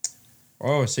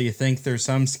 Oh, so you think there's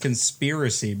some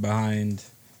conspiracy behind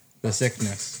the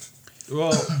sickness?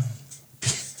 Well,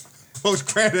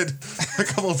 granted, a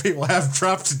couple of people have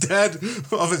dropped dead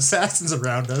of assassins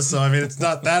around us, so I mean, it's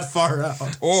not that far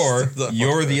out. Or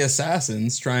you're the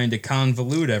assassins trying to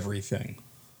convolute everything.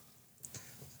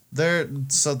 There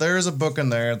is a book in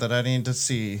there that I need to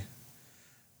see.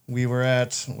 We were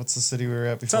at what's the city we were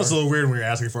at before? Sounds a little weird when you're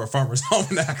asking for a farmer's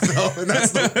almanac, though, and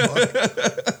that's the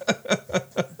book.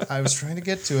 I was trying to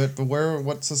get to it, but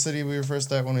what's the city we were first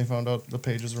at when we found out the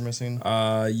pages were missing?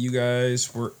 You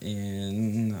guys were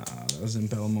in. That was in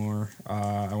Belmore.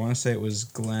 I want to say it was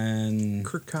Glen.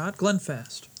 Cracot,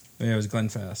 Glenfast. Yeah, it was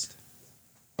Glenfast.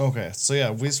 Okay, so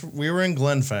yeah, we were in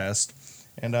Glenfast,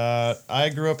 and I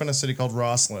grew up in a city called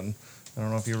Rosslyn. I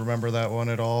don't know if you remember that one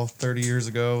at all. 30 years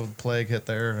ago, the plague hit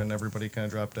there, and everybody kind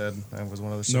of dropped dead. I was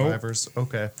one of the Nope. survivors.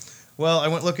 Okay. Well, I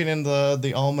went looking in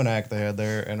the almanac they had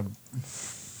there, and a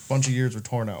bunch of years were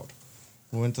torn out.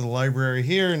 We went to the library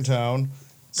here in town,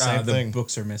 Same the thing.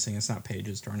 books are missing. It's not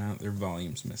pages torn out. They're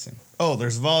volumes missing. Oh,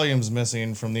 there's volumes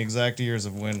missing from the exact years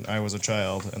of when I was a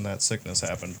child and that sickness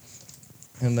happened.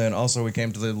 And then also we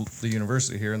came to the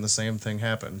university here and the same thing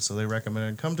happened. So they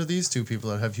recommended come to these two people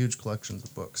that have huge collections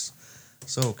of books.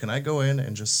 So can I go in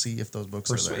and just see if those books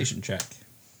Persuasion check.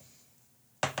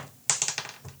 are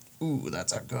there? Ooh,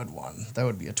 that's a good one. That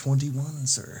would be a 21,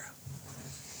 sir.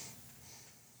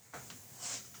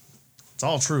 It's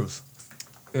all truth.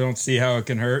 I don't see how it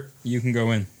can hurt. You can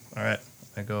go in. All right,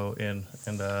 I go in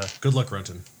and Good luck,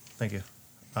 Renton. thank you.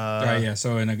 Yeah.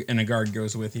 So and a guard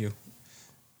goes with you.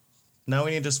 Now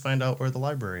we need to just find out where the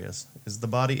library is. Is the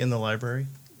body in the library?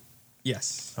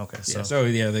 Yes. Okay, Yeah, so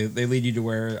yeah, they lead you to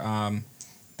where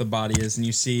the body is, and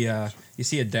you see a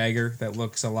dagger that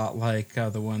looks a lot like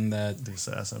the one that the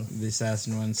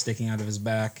assassin one sticking out of his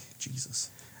back, Jesus.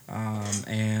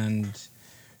 and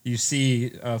you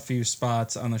see a few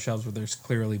spots on the shelves where there's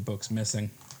clearly books missing.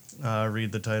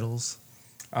 Read the titles.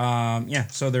 Yeah,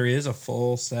 so there is a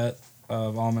full set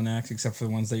of almanacs except for the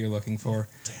ones that you're looking for.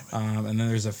 Damn it. And then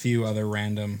there's a few other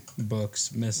random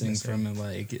books missing from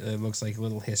like it looks like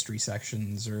little history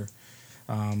sections or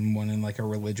one in like a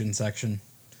religion section.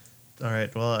 All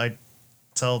right. Well, I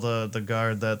tell the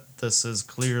guard that this is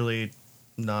clearly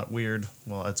not weird.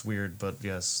 Well, it's weird, but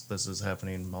yes, this is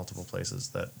happening in multiple places.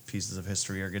 That pieces of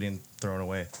history are getting thrown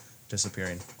away,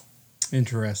 disappearing.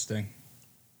 Interesting.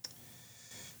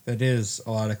 That is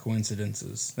a lot of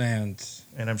coincidences. And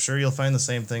I'm sure you'll find the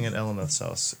same thing at Eleneth's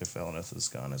house if Eleneth is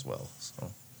gone as well.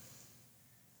 So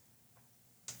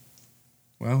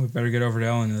well, we better get over to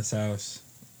Ellen's house.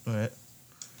 all right.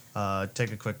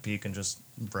 Take a quick peek and just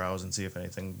browse and see if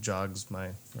anything jogs my.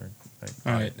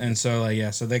 All right, and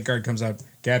so so that guard comes up,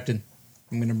 Captain.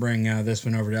 I'm gonna bring this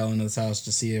one over to Ellen's house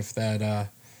to see if that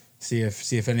see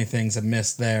if anything's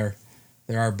amiss there.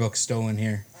 There are books stolen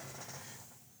here.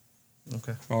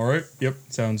 Okay. All right. Yep.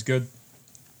 Sounds good.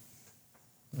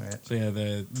 All right. So yeah,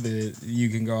 the you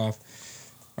can go off.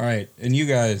 All right, and you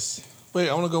guys. Wait,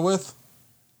 I want to go with.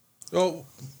 Oh,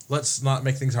 let's not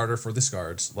make things harder for this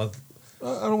guards. I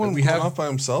don't want him We going have- off by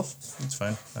himself. It's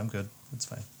fine. I'm good. It's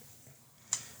fine.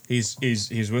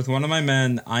 He's with one of my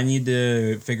men. I need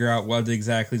to figure out what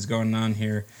exactly is going on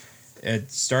here.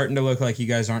 It's starting to look like you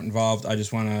guys aren't involved. I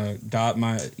just want to dot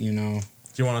my, Do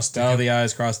you want us to dot the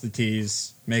I's, cross the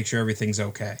T's, make sure everything's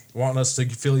okay. want us to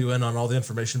fill you in on all the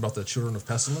information about the children of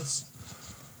pestilence?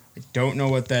 I don't know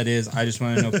what that is. I just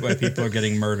want to know why people are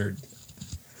getting murdered.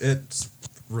 It's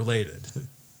related.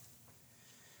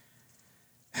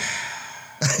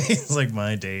 It's like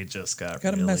my day just got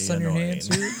Got a really mess on your annoying. hands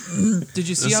here. Did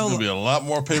you see This is how? going to be a lot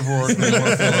more paperwork than I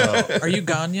want to fill out. Are you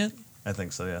gone yet? I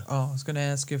think so. Yeah. Oh, I was gonna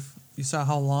ask if you saw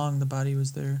how long the body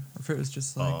was there, or if it was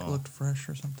just like looked fresh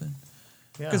or something.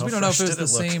 Yeah. Because how we don't know if fresh it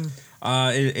was did the look? same.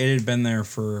 It had been there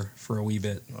for a wee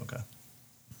bit. Okay.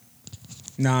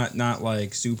 Not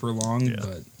like super long, Yeah.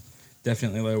 but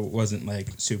definitely wasn't like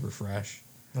super fresh.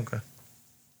 Okay.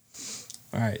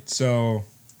 All right, so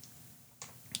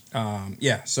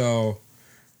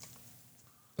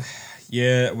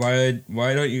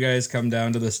why don't you guys come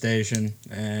down to the station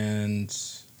and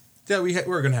Yeah,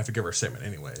 we're gonna have to give our statement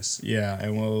anyways.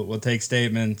 and we'll take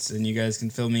statements and you guys can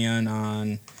fill me in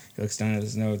on. He looks down at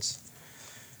his notes.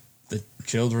 The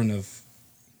children of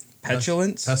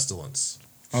petulance. Pestilence.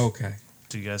 Okay.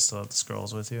 Do you guys still have the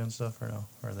scrolls with you and stuff, or no?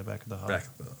 Or are they back at the hut? Back.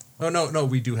 Oh no,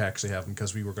 we do actually have them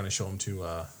because we were going to show them to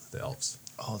the elves.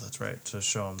 Oh, that's right. To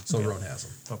show them. So Roan has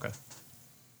them. Okay.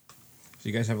 So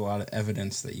you guys have a lot of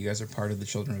evidence that you guys are part of the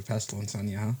children of pestilence on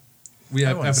you, huh? We I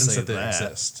have wouldn't evidence say that they that.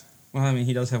 exist. Well, I mean,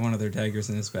 he does have one of their daggers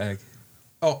in his bag.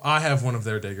 Oh, I have one of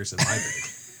their daggers in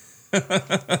my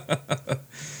bag.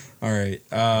 All right.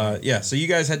 So you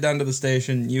guys head down to the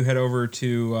station. You head over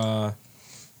to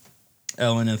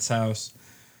Eleneth's house.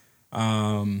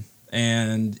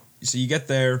 And so you get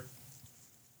there.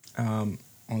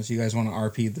 Unless you guys want to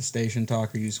RP the station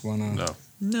talk or you just want to... No.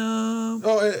 No.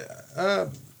 Oh,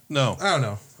 No. I don't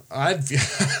know.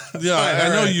 Yeah, I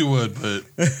know right. you would, but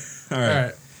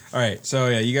All right. So,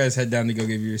 yeah, you guys head down to go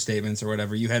give your statements or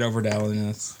whatever. You head over to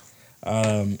Eleneth's.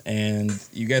 And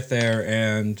you get there,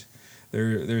 and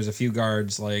there's a few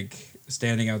guards, like,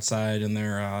 standing outside, and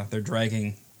they're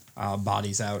dragging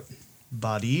bodies out.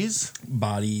 Bodies.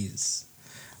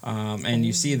 And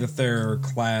you see that they're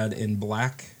clad in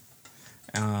black.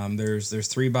 There's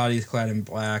 3 bodies clad in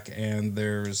black, and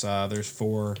there's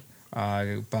 4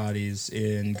 bodies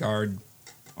in guard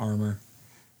armor.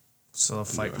 So a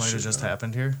fight might have just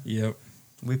happened here. Yep.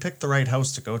 We picked the right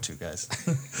house to go to, guys.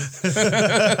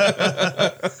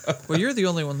 Well, you're the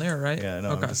only one there, right? Yeah, I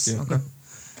know, I'm Okay. just- Okay.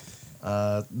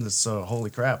 So holy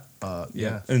crap.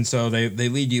 Yeah. And so they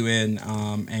lead you in,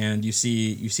 and you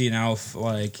see an elf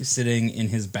like sitting in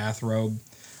his bathrobe,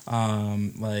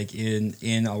 like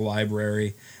in a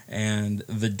library, and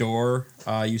the door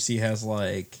you see has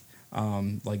like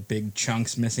big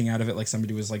chunks missing out of it, like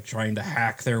somebody was like trying to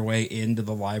hack their way into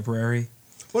the library.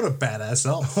 What a badass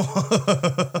elf.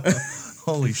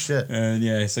 Holy shit. And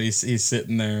yeah, so he's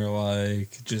sitting there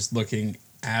like just looking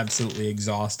absolutely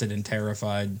exhausted and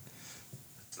terrified.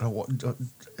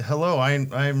 Hello,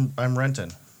 I'm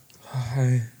Renton.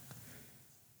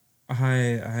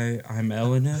 I'm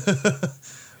Elena.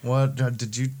 What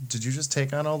did you just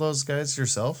take on all those guys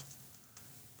yourself?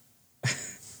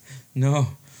 No,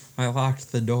 I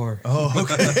locked the door. Oh,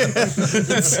 okay.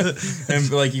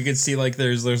 And like you can see like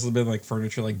there's been like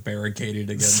furniture like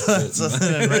barricaded against it. So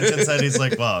then Renton said he's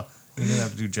like, well, you didn't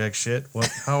have to do jack shit.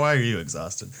 What? How are you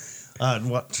exhausted?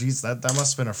 What? Jeez, that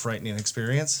must have been a frightening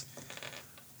experience.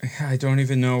 I don't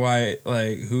even know why,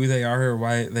 like who they are or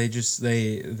why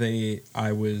they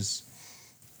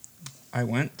I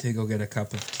went to go get a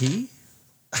cup of tea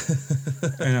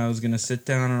and I was going to sit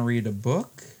down and read a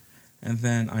book, and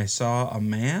then I saw a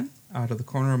man out of the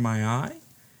corner of my eye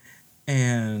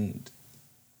and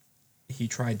he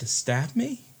tried to stab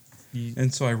me.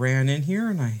 And so I ran in here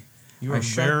and You were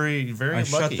very, very I lucky.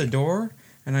 shut the door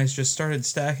and I just started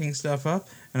stacking stuff up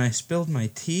and I spilled my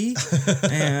tea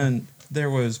and there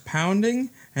was pounding,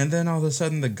 and then all of a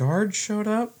sudden the guards showed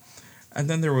up, and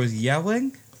then there was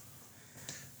yelling.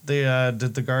 Did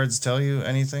the guards tell you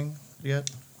anything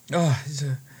yet? Oh,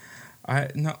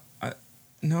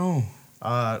 no.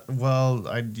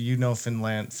 Well, you know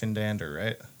Findander,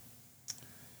 right?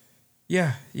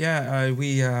 Yeah.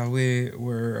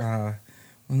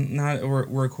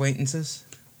 We're acquaintances.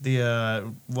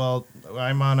 Well,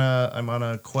 I'm on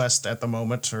a quest at the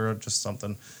moment, or just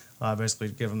something. Basically,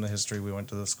 give them the history. We went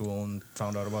to the school and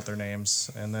found out about their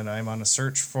names, and then I'm on a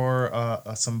search for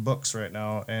some books right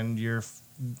now. And your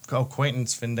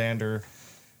acquaintance Findander,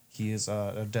 he is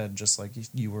dead, just like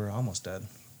you were almost dead.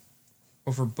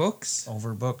 Over books?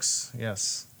 Over books,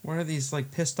 yes. What are these, like,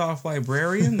 pissed off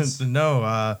librarians?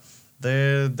 No, they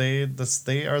are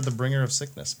the bringer of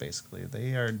sickness. Basically,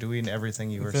 they are doing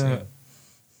everything you were saying.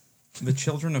 The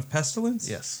children of pestilence?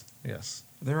 Yes.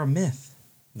 They're a myth.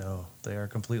 No, they are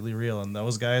completely real, and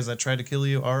those guys that tried to kill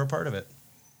you are a part of it.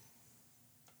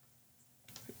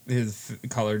 His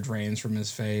color drains from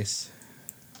his face.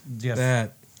 Yeah,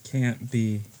 That can't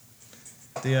be.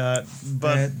 but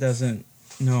That doesn't.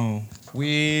 No.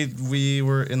 we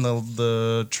were in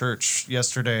the church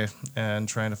yesterday and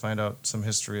trying to find out some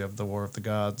history of the War of the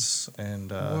Gods, and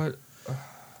What?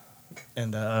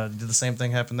 did the same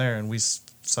thing happen there, and we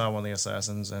saw one of the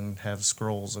assassins and have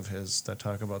scrolls of his that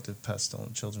talk about the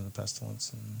children of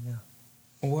pestilence, and yeah.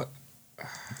 What?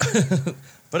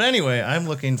 But anyway, I'm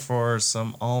looking for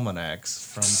some almanacs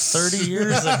from 30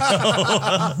 years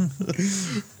ago.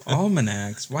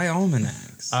 Almanacs? Why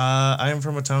almanacs? I'm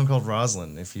from a town called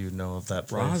Roslyn, if you know of that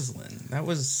place. Roslyn.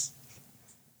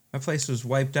 That place was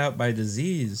wiped out by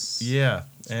disease. Yeah,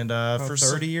 and About for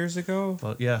 30 years ago?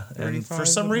 Well, yeah, and 35, for some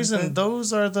something like reason, that?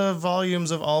 those are the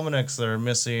volumes of almanacs that are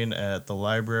missing at the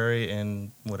library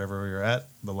in whatever we were at,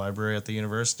 the library at the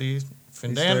university,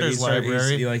 Findander's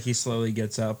library. He slowly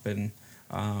gets up and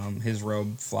his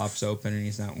robe flops open and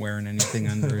he's not wearing anything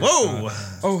under it.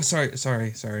 Whoa! Sorry.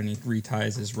 And he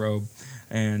reties his robe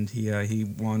and he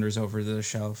wanders over to the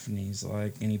shelf and he's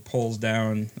like, and he pulls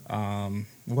down,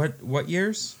 what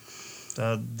years?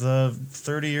 The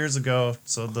 30 years ago,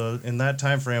 so in that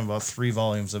time frame, about 3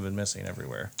 volumes have been missing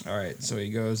everywhere. All right, so he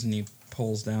goes and he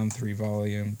pulls down 3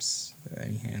 volumes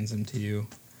and he hands them to you.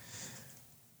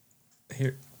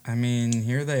 Here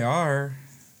they are.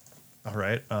 All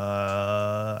right.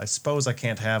 I suppose I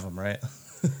can't have them, right?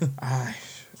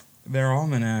 They're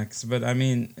almanacs, but I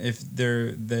mean, if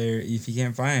if you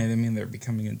can't find it, they're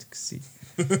becoming a secret.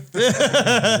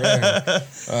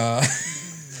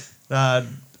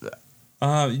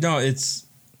 No, it's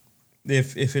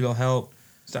if it'll help.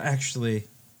 So actually,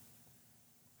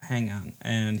 hang on,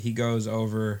 and he goes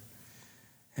over,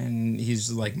 and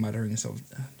he's like muttering himself,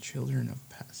 "Children of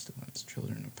pestilence,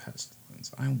 children of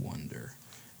pestilence. I wonder."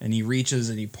 And he reaches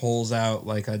and he pulls out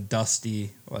like a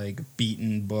dusty, like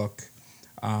beaten book,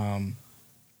 and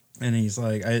he's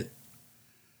like, "I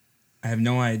have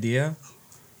no idea,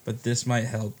 but this might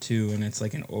help too." And it's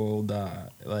like an old,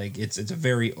 it's a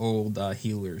very old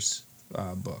healer's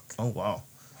book. Oh, wow.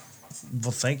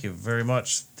 Well, thank you very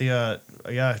much.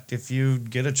 If you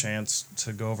get a chance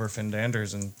to go over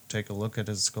Findander's and take a look at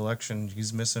his collection,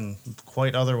 he's missing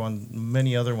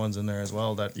many other ones in there as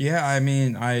well. That Yeah, I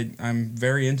mean, I'm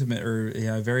very intimate,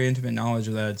 very intimate knowledge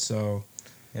of that. So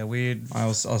yeah,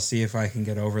 I'll see if I can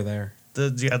get over there.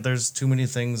 there's too many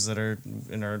things that are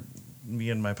in our.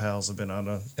 Me and my pals have been on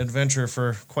an adventure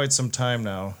for quite some time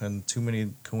now, and too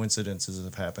many coincidences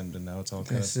have happened, and now it's all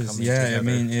kind of coming together. I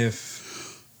mean,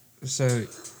 so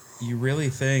you really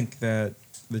think that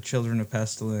the children of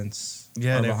pestilence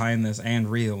are behind this and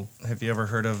real? Have you ever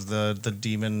heard of the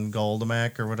demon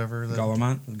Goldamak or whatever?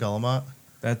 Guillemot? Guillemot?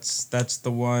 That's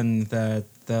the one that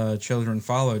the children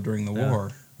followed during the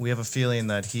war. We have a feeling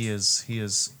that he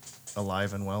is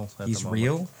alive and well at He's the moment.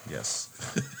 real? Yes.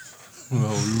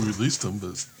 Well, we released him,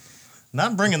 but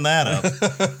Not bringing that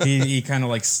up. He kind of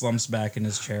like slumps back in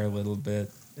his chair a little bit.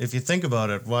 If you think about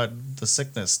it, what the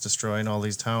sickness destroying all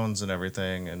these towns and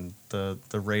everything, and the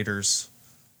raiders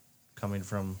coming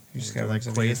from just got like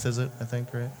like Quaith, is it? I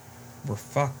think, right? We're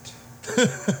fucked.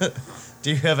 Do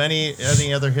you have any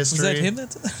other Was history? that him?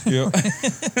 That's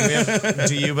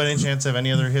Do you, by any chance, have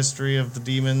any other history of the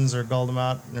demons or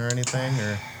Goldamat or anything?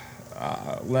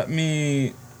 Or Let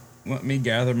me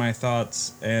gather my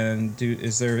thoughts and do.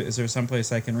 Is there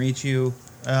someplace I can reach you?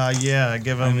 yeah,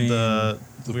 give him mean,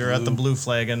 we were at the Blue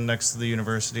Flagon next to the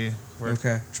university. We're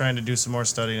Okay. trying to do some more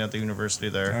studying at the university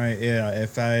there. All right. Yeah.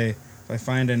 If I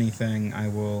find anything, I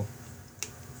will.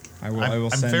 I'm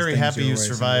send very things happy your you way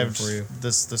survived somewhere for you.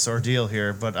 this ordeal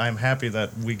here, but I'm happy that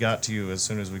we got to you as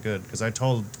soon as we could, because I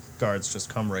told guards just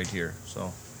come right here.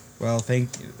 So Well,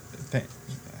 thank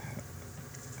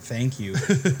you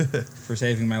for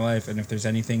saving my life. And if there's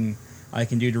anything I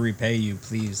can do to repay you,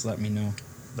 please let me know.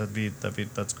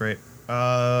 that's great.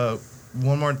 One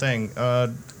more thing.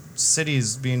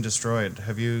 Cities being destroyed.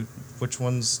 Which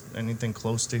ones? Anything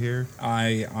close to here?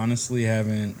 I honestly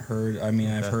haven't heard. I mean,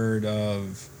 I've Okay. heard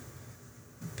of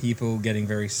people getting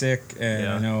very sick, and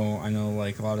Yeah. I know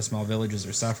like a lot of small villages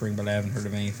are suffering, but I haven't heard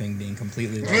of anything being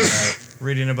completely wiped out.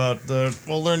 Learning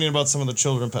about some of the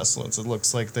children pestilence. It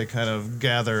looks like they kind of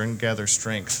gather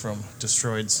strength from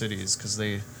destroyed cities, because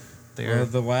they Well, are.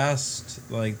 the last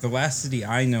city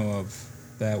I know of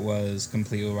that was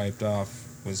completely wiped off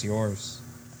was yours,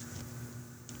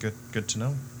 Good to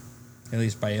know. at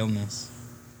least by illness.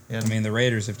 Yeah. I mean, the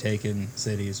raiders have taken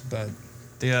cities, but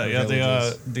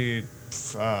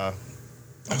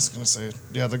I was gonna say,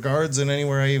 the guards and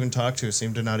anywhere I even talk to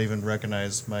seem to not even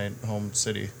recognize my home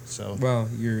city. So well,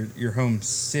 your home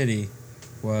city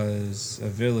was a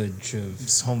village of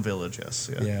it's home village, yes,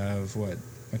 of what,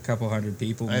 a couple hundred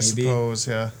people I maybe, suppose,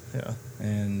 yeah.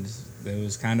 and it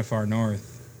was kind of far north.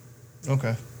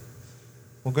 Okay.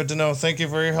 Well, good to know. Thank you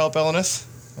for your help, Elenith.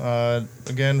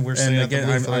 Again, we're staying And at the again,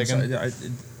 Blue I'm Flagon. sorry,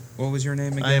 what was your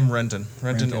name again? I am Renton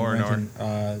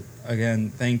Orenor. Again,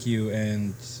 thank you,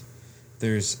 and if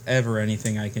there's ever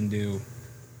anything I can do,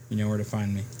 you know where to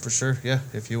find me. For sure, yeah.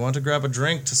 If you want to grab a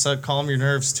drink to calm your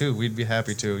nerves too, we'd be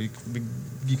happy to.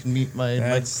 You can meet my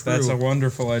That's crew. a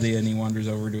wonderful idea, and he wanders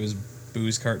over to his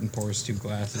booze cart and pours 2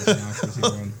 glasses and offers you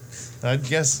one. I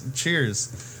guess. Cheers.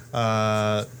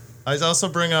 I also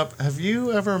bring up. Have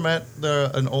you ever met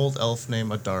an old elf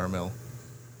named Adarmil?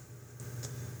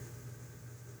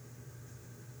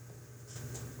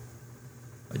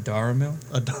 A Daramil?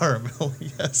 Adarmil,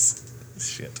 yes.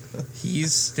 Shit.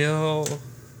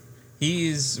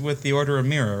 He's with the Order of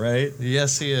Mira, right?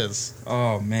 Yes, he is.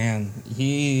 Oh man,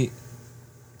 he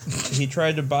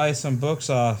tried to buy some books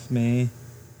off me.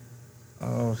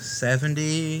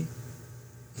 70,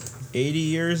 80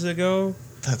 years ago.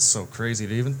 That's so crazy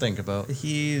to even think about.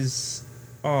 He's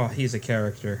a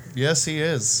character. Yes, he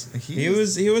is. He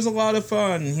was a lot of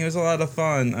fun.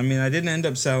 I mean, I didn't end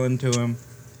up selling to him,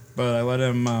 but I let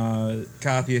him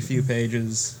copy a few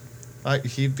pages.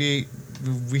 He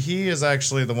is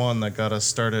actually the one that got us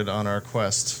started on our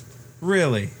quest.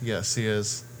 Really? Yes, he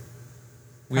is.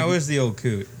 How is the old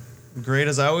coot? Great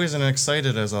as always and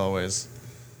excited as always.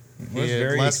 Was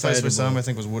very Last place we saw him, excitable. I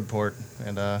think, was Woodport,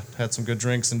 and had some good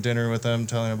drinks and dinner with him,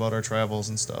 telling him about our travels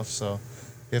and stuff. So,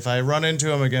 if I run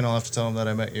into him again, I'll have to tell him that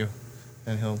I met you,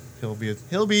 and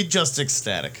he'll be just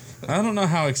ecstatic. I don't know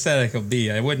how ecstatic he'll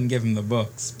be. I wouldn't give him the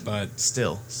books, but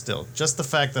Still, just the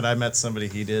fact that I met somebody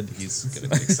he did, he's gonna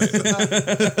be excited.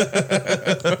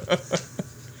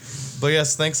 But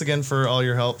yes, thanks again for all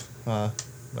your help. I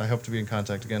hope to be in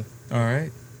contact again. all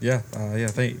right. Yeah.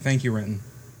 Thank you, Renton.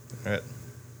 All right.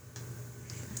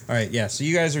 All right. Yeah. So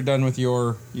you guys are done with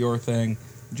your thing.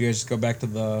 Did you guys just go back to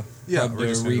the hub to we're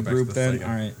just gonna go back to regroup the then? flagon.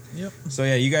 All right. Yep. So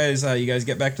yeah, you guys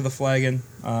get back to the flagon,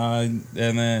 and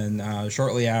then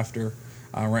shortly after,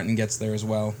 Renton gets there as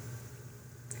well.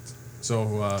 So,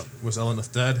 was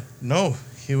Elenith dead? No,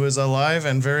 he was alive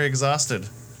and very exhausted.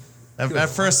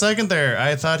 For a second there,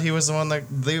 I thought he was the one that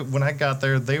when I got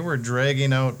there, they were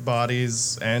dragging out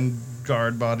bodies and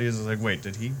guard bodies. I was like, wait,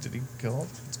 did he kill him?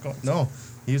 What's going? No,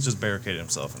 he was just barricaded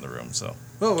himself in the room. So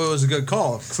Well, it was a good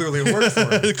call. Clearly it worked for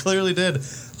him. it clearly did.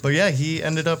 But yeah, he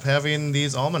ended up having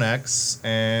these almanacs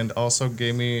and also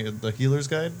gave me the healer's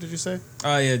guide. Did you say?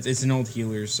 Yeah, it's an old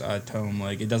healer's tome.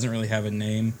 Like it doesn't really have a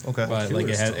name. Okay. But like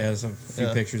it Healer's has a few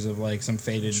Yeah. pictures of like some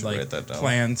faded Should like write that down.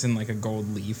 plants and like a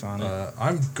gold leaf on it.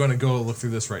 I'm going to go look through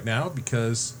this right now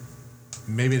because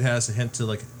maybe it has a hint to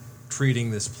like treating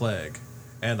this plague.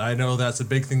 And I know that's a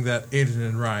big thing that Aiden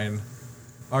and Ryan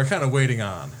are kind of waiting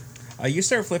on. You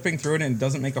start flipping through it and it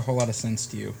doesn't make a whole lot of sense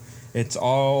to you. It's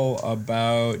all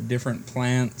about different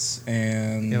plants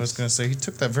and Yeah, I was gonna say he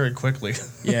took that very quickly.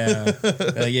 yeah,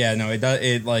 no, it does.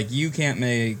 It like you can't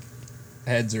make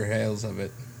heads or tails of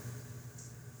it,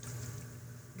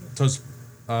 So it's,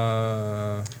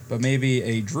 but maybe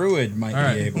a druid might all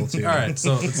right. be able to. All right,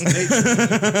 so it's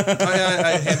nature.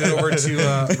 I hand it over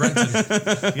to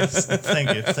Renton. Yes, thank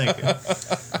you.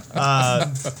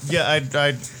 Yeah,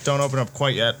 I don't open up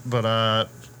quite yet, but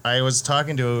I was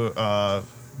talking to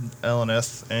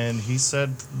Elenith, and he said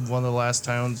one of the last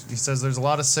towns. He says there's a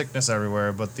lot of sickness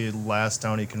everywhere, but the last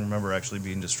town he can remember actually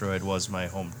being destroyed was my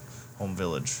home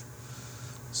village.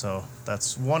 So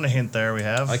that's one hint there we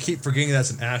have. I keep forgetting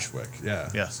that's an Ashwick. Yeah.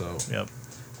 Yeah. So Yep.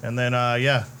 And then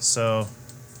so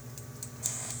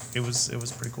it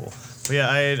was pretty cool. But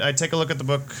yeah, I take a look at the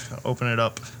book, open it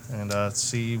up, and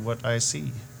see what I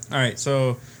see. All right,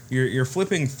 so you're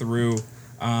flipping through,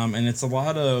 and it's a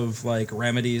lot of like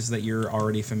remedies that you're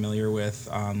already familiar with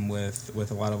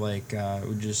a lot of like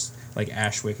just like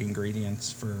Ashwick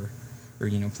ingredients or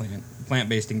plant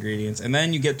based ingredients, and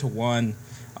then you get to one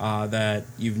that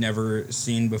you've never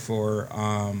seen before.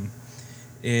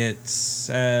 It's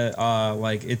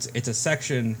like it's a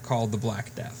section called the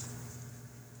Black Death.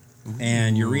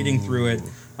 And you're reading through it,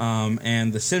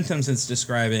 and the symptoms it's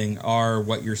describing are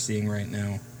what you're seeing right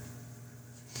now.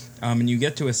 And you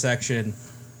get to a section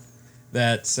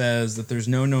that says that there's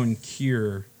no known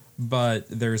cure, but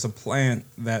there's a plant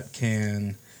that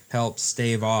can help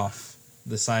stave off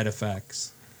the side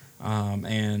effects,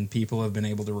 and people have been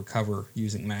able to recover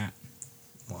using that.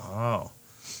 Wow.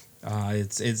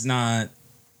 It's not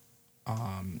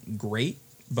great,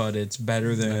 but it's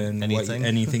better than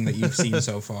anything that you've seen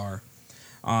so far.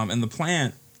 And the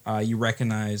plant you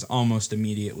recognize almost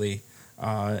immediately.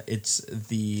 It's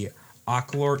the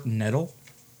Ocklort nettle,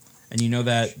 and you know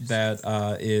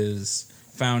that is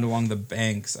found along the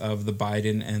banks of the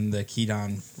Biden and the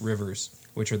Kedon rivers,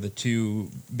 which are the two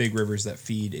big rivers that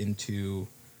feed into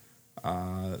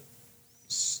the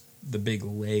big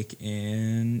lake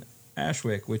in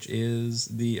Ashwick, which is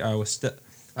the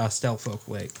Stelfolk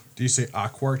Lake. do you say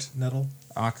Aquart nettle?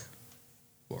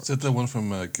 Is that the one from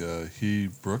like He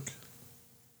Brook?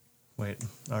 Wait.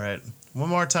 All right. One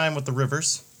more time with the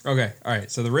rivers. Okay, all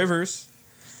right. So the rivers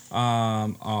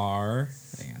are.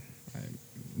 Hang on, I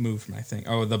moved my thing.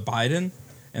 Oh, the Biden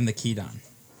and the Kedon.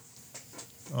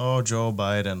 Oh, Joe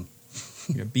Biden.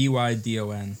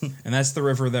 Bydon, and that's the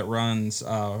river that runs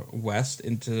west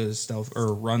into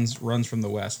runs from the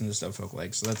west into Stelfolk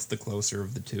Lake. So that's the closer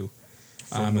of the two.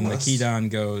 And the Kedon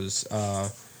goes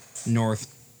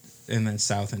north and then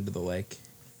south into the lake.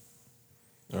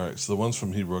 All right, so the one's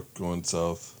from He Brook going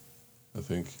south, I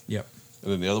think. Yep.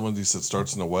 And then the other one you said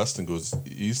starts in the west and goes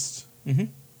east. Mm-hmm.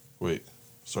 Wait,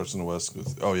 starts in the west,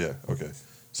 goes. Oh yeah, okay.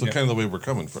 So Yep. kind of the way we're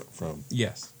coming from.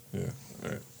 Yes. Yeah. All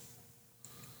right.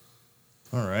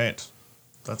 All right.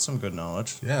 That's some good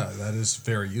knowledge. Yeah, that is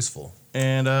very useful.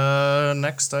 And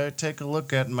next, I take a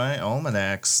look at my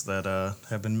almanacs that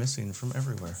have been missing from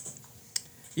everywhere.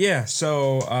 Yeah.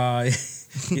 So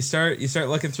you start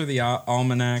looking through the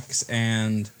almanacs,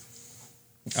 and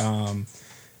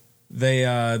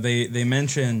they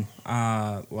mention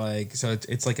like, so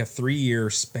it's like a 3-year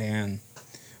span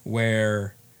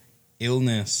where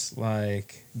illness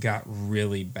like got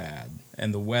really bad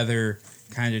and the weather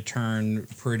kind of turned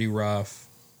pretty rough,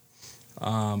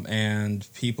 and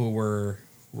people were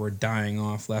dying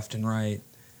off left and right,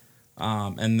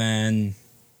 and then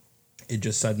it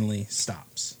just suddenly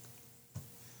stops.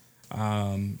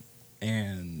 And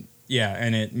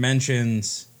it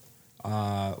mentions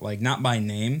like not by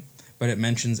name, but it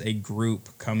mentions a group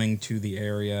coming to the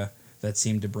area that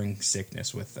seemed to bring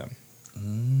sickness with them.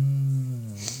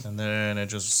 And And then it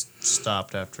just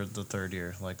stopped after the third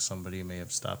year. Like somebody may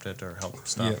have stopped it or helped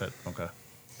stop Yeah. it. Okay.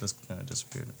 Just kind of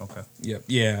disappeared. Okay. Yep.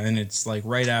 Yeah, and it's like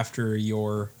right after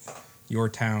your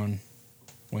town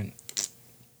went.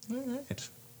 All right.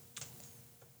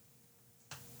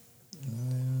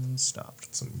 And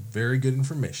stopped. Some very good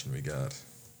information we got.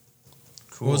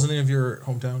 Cool. What was the name of your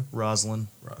hometown? Roslyn.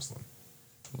 Roslyn.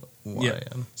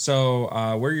 Yep.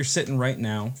 So where you're sitting right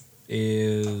now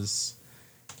is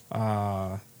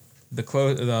the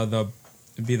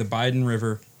Biden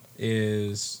River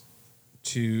is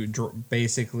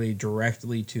basically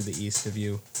directly to the east of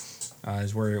you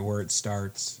is where it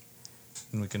starts.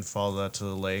 And we can follow that to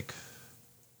the lake.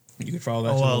 You could follow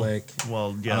that to the lake.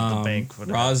 Well, yeah, the bank.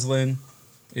 Whatever. Roslyn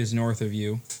is north of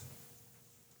you,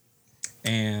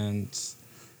 and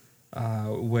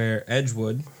where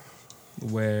Edgewood,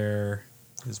 where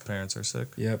His parents are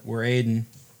sick. where Aiden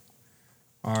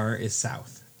is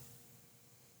south.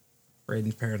 Where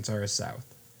Aiden's parents are is south.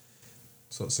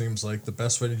 So it seems like the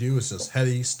best way to do is just head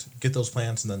east, get those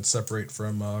plants, and then separate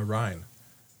from Rhine.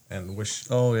 And wish.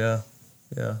 Oh, yeah.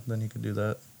 Yeah, then you could do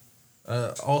that.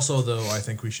 Also, though, I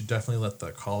think we should definitely let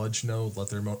the college know, let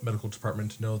their medical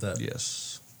department know that.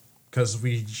 Yes. Because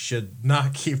we should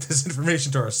not keep this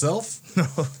information to ourselves.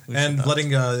 And letting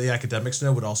the academics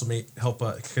know would also help.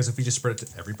 Because if we just spread it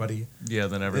to everybody, Yeah,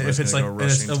 then everybody's if it's going like to go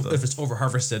rushing to the... if it's over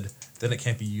harvested, then it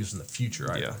can't be used in the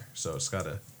future either. Yeah. So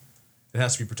it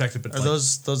has to be protected. But Are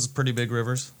those pretty big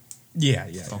rivers? Yeah.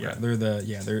 Okay.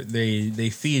 They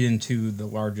feed into the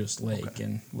largest lake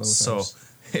in Lothar. So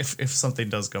if something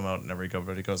does come out and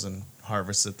everybody goes and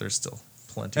harvests it, there's still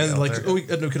plenty and out like there. we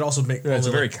could also make. It's a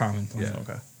only, very like, common thing. Yeah.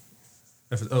 Okay.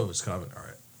 It's common. All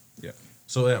right. Yeah.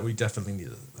 So yeah, we definitely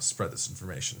need to spread this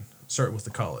information. Start with the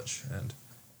college and.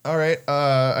 All right.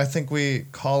 I think we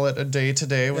call it a day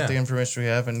today with Yeah. the information we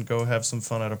have and go have some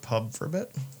fun at a pub for a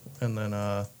bit. And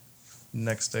then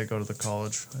next day go to the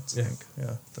college, I think.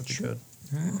 Yeah, that'd be good.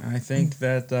 I think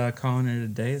that calling it a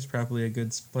day is probably a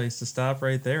good place to stop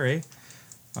right there, eh?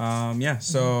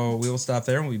 So we will stop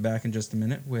there and we'll be back in just a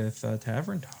minute with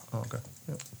Tavern Talk. Oh, okay.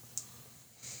 Yep.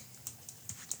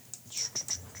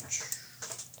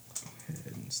 Go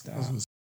ahead and stop.